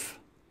life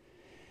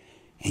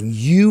and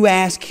you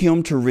ask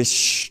Him to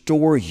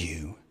restore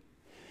you,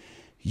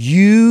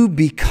 you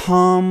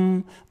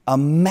become a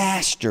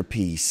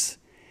masterpiece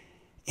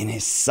in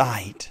His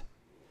sight.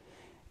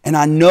 And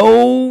I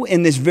know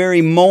in this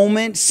very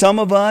moment, some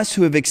of us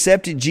who have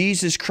accepted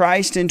Jesus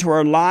Christ into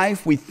our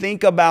life, we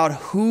think about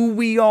who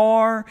we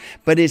are,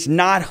 but it's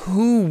not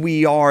who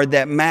we are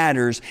that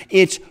matters.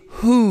 It's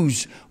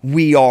whose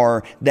we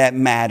are that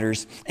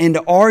matters. And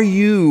are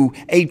you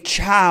a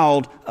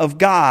child of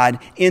God?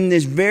 In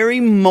this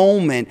very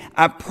moment,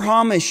 I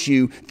promise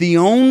you, the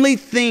only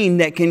thing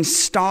that can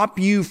stop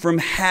you from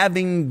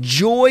having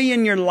joy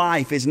in your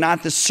life is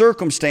not the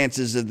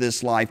circumstances of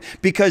this life,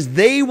 because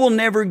they will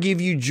never give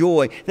you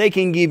joy. They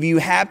can give you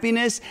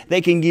happiness,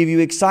 they can give you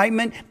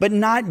excitement, but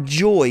not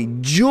joy.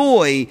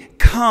 Joy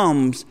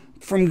comes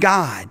from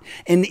God.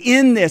 And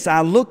in this,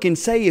 I look and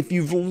say, if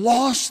you've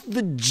lost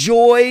the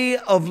joy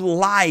of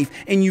life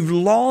and you've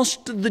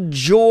lost the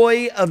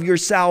joy of your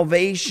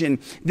salvation,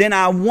 then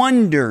I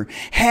wonder,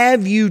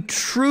 have you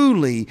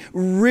truly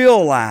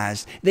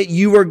realized that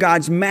you are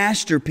God's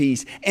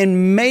masterpiece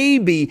and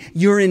maybe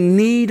you're in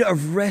need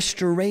of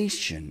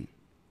restoration?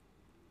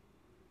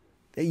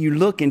 That you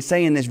look and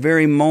say, in this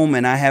very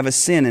moment, I have a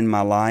sin in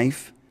my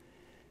life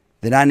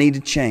that I need to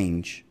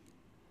change.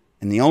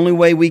 And the only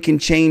way we can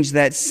change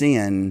that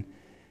sin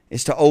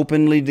is to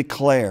openly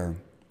declare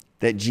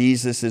that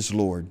Jesus is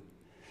Lord.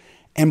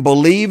 And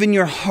believe in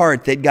your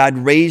heart that God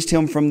raised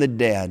Him from the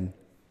dead,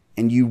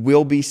 and you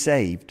will be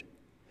saved.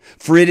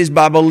 For it is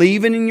by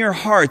believing in your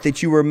heart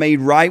that you are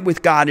made right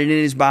with God, and it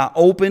is by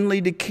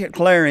openly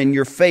declaring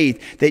your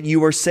faith that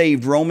you are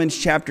saved. Romans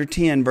chapter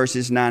 10,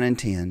 verses 9 and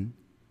 10.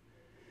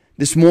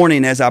 This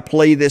morning as I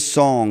play this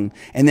song,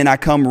 and then I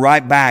come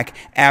right back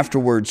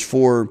afterwards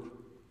for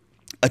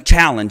a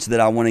challenge that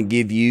I want to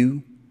give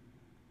you.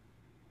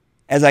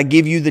 As I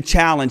give you the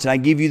challenge, and I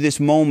give you this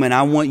moment,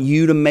 I want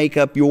you to make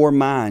up your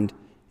mind.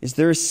 Is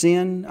there a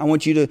sin? I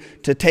want you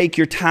to take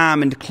your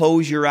time and to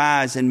close your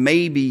eyes, and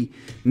maybe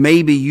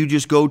you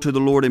just go to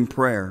the Lord in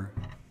prayer.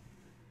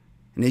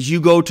 And as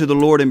you go to the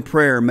Lord in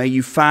prayer, may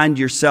you find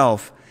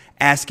yourself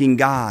asking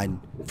God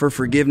for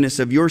forgiveness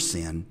of your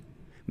sin.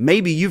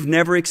 Maybe you've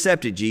never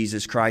accepted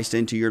Jesus Christ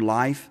into your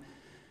life.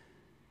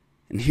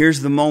 And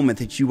here's the moment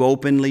that you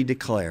openly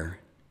declare.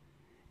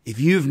 If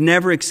you've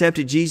never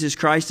accepted Jesus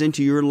Christ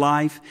into your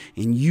life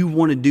and you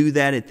want to do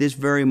that at this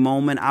very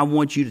moment, I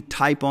want you to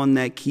type on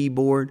that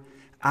keyboard,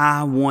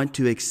 I want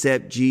to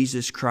accept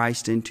Jesus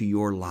Christ into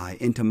your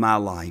life, into my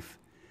life.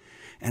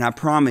 And I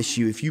promise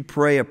you, if you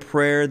pray a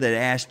prayer that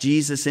asks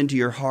Jesus into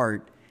your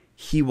heart,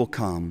 He will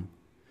come.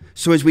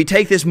 So as we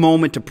take this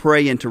moment to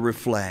pray and to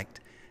reflect,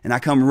 and I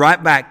come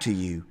right back to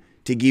you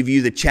to give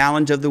you the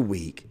challenge of the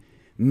week,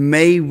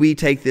 may we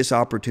take this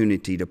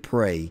opportunity to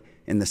pray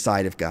in the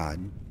sight of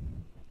God.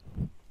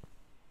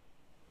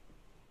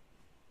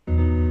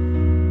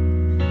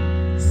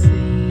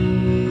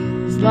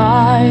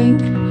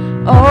 Like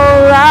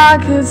all I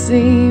could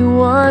see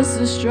was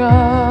the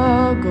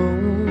struggle,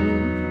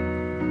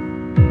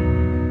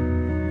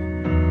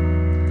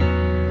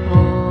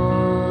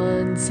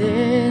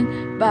 haunted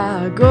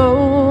by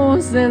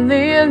ghosts that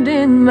lived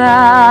in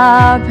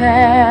my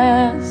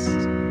past,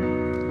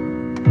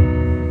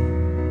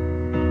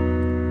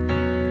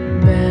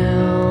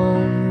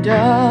 bound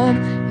up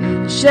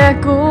in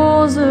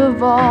shackles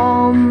of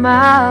all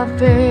my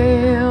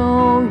failures.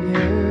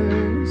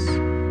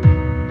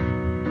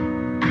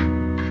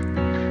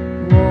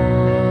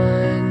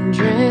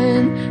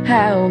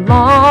 How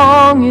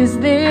long is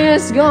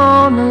this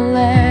gonna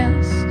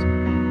last?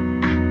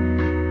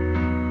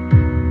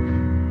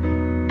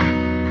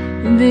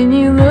 Then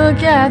you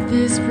look at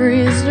this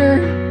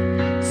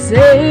prisoner,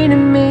 say to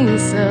me,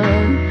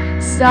 son,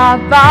 stop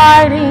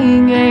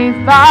fighting a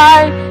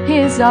fight,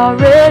 it's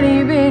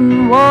already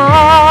been won.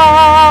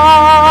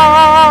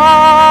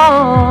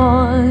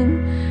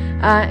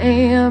 I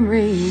am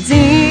redeemed,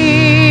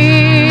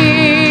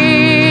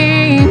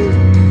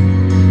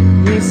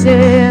 you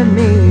set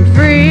me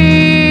free.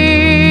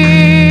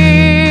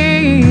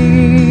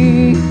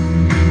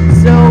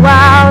 So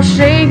I'll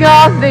shake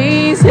off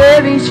these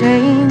heavy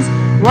chains,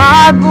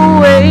 wipe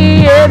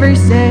away every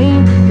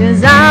stain,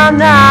 'cause I'm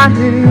not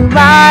who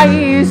I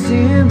used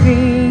to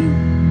be.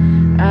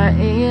 I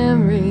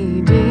am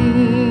redeemed.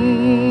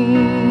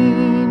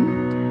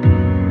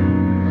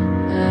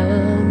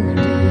 I'm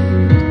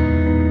redeemed.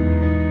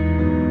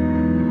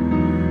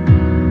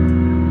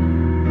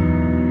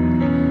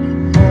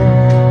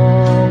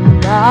 All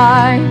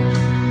my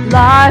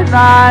life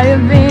I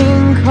have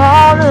been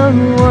called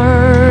unworthy,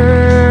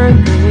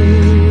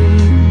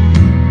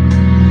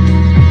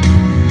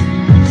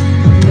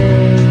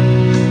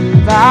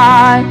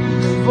 by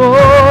the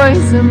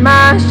voice of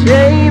my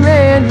shame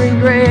and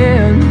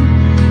regret.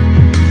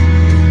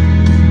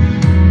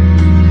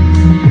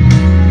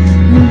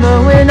 But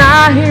when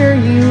I hear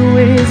you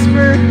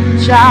whisper,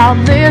 child,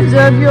 lift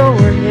up your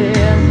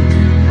head,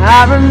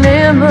 I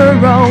remember,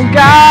 oh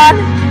God,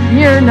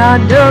 you're not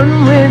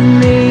done with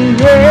me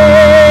yet.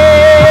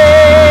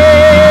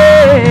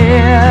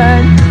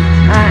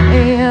 I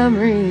am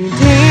redeemed,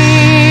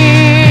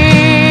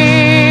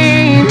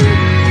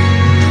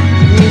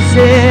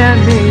 set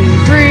me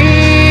free.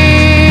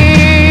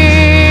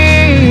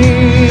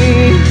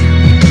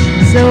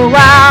 So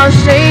I'll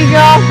shake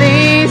off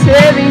these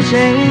heavy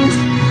chains,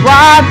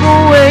 wipe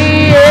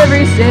away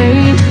every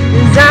stain,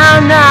 'cause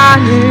I'm not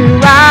who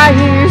I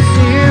used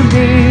to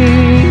be.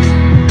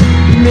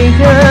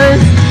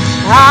 Because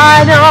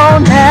I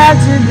don't have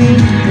to be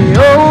the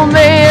old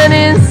man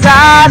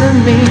inside of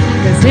me,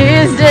 'cause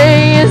his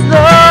day is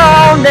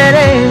long dead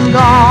and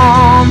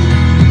gone.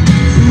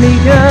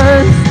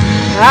 Because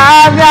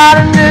I've got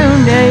a new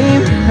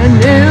name, a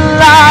new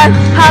life,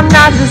 I'm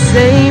not the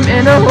same,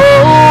 and a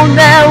hope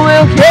that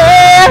will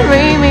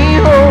carry me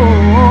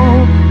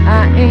home.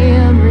 I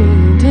am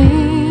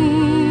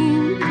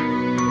redeemed,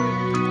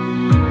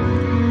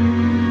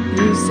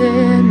 you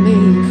set me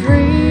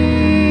free.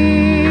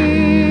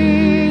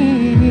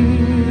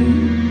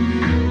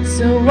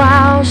 So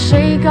I'll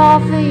shake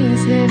off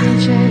these heavy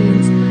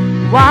chains,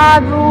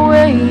 wipe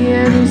away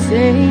every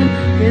stain,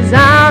 'cause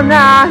I'm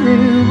not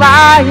who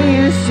I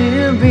used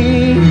to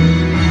be.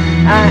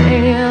 I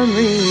am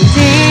redeemed,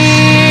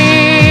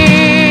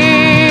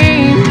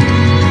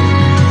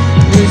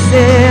 you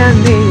set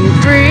me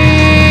free.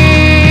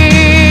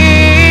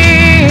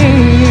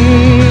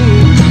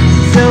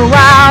 So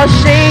I'll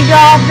shake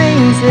off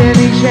these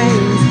heavy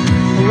chains,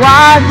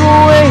 wipe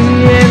away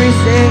every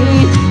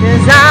stain,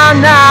 'cause I'm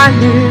not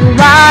who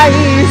I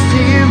used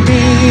to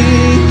be.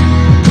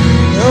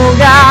 Oh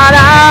God,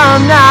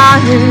 I'm not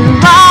who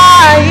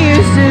I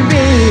used to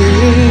be.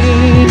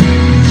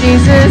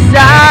 Jesus,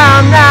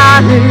 I'm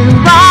not who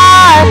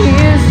I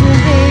used to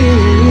be.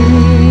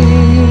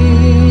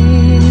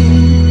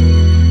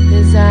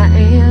 'Cause I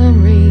am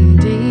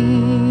redeemed.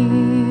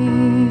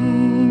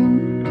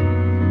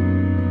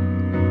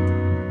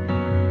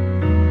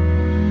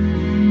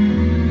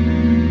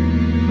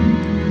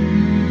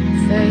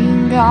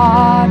 Thank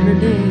God,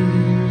 redeemed.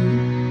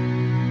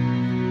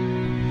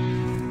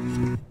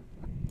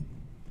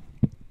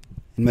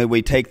 May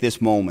we take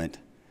this moment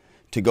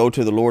to go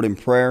to the Lord in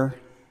prayer,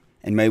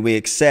 and may we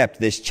accept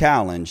this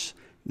challenge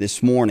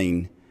this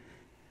morning.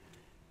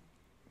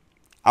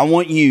 I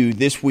want you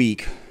this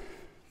week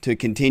to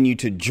continue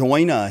to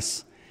join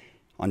us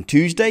on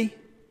Tuesday,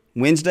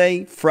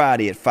 Wednesday,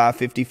 Friday at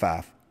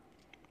 5:55.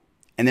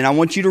 And then I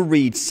want you to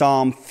read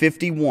Psalm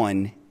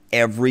 51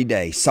 every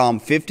day. Psalm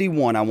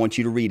 51, I want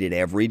you to read it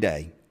every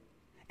day.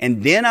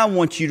 And then I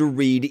want you to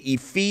read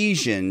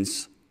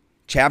Ephesians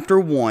chapter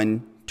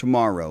 1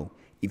 tomorrow.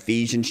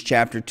 Ephesians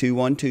chapter 2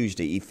 on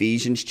Tuesday,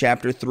 Ephesians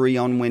chapter 3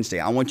 on Wednesday.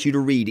 I want you to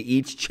read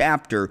each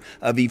chapter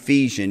of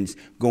Ephesians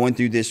going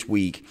through this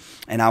week.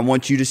 And I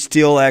want you to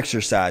still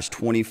exercise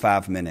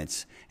 25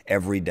 minutes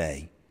every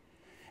day.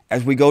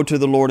 As we go to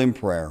the Lord in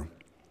prayer,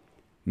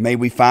 may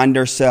we find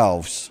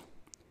ourselves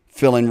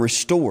feeling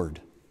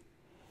restored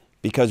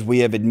because we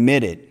have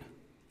admitted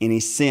any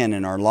sin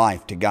in our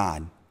life to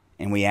God.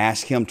 And we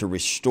ask Him to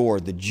restore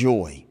the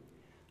joy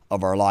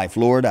of our life.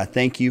 Lord, I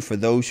thank you for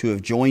those who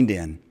have joined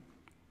in.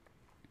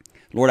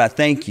 Lord, I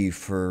thank you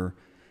for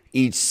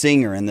each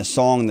singer and the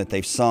song that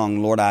they've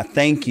sung. Lord, I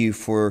thank you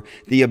for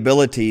the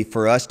ability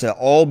for us to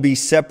all be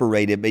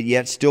separated but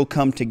yet still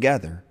come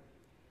together.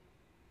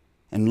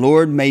 And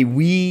Lord, may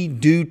we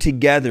do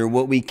together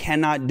what we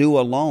cannot do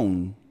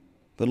alone.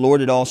 But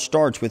Lord, it all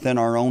starts within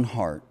our own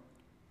heart.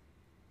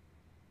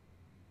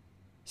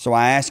 So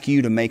I ask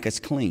you to make us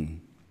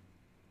clean.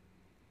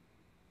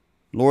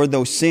 Lord,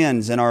 those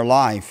sins in our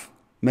life,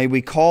 may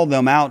we call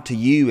them out to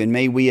you and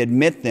may we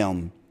admit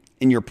them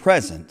in your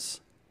presence.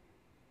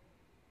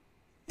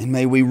 And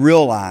may we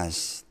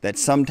realize that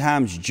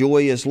sometimes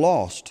joy is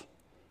lost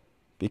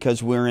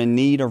because we're in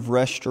need of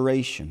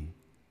restoration.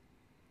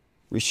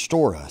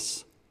 Restore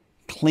us,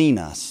 clean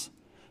us,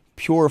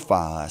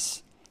 purify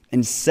us,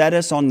 and set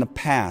us on the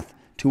path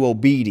to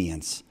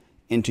obedience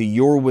into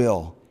your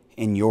will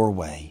and your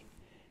way.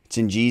 It's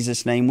in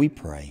Jesus' name we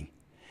pray.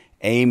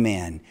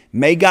 Amen.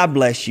 May God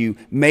bless you.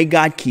 May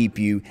God keep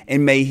you.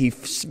 And may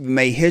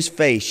His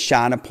face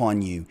shine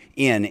upon you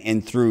in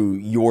and through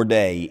your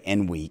day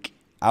and week.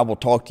 I will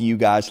talk to you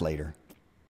guys later.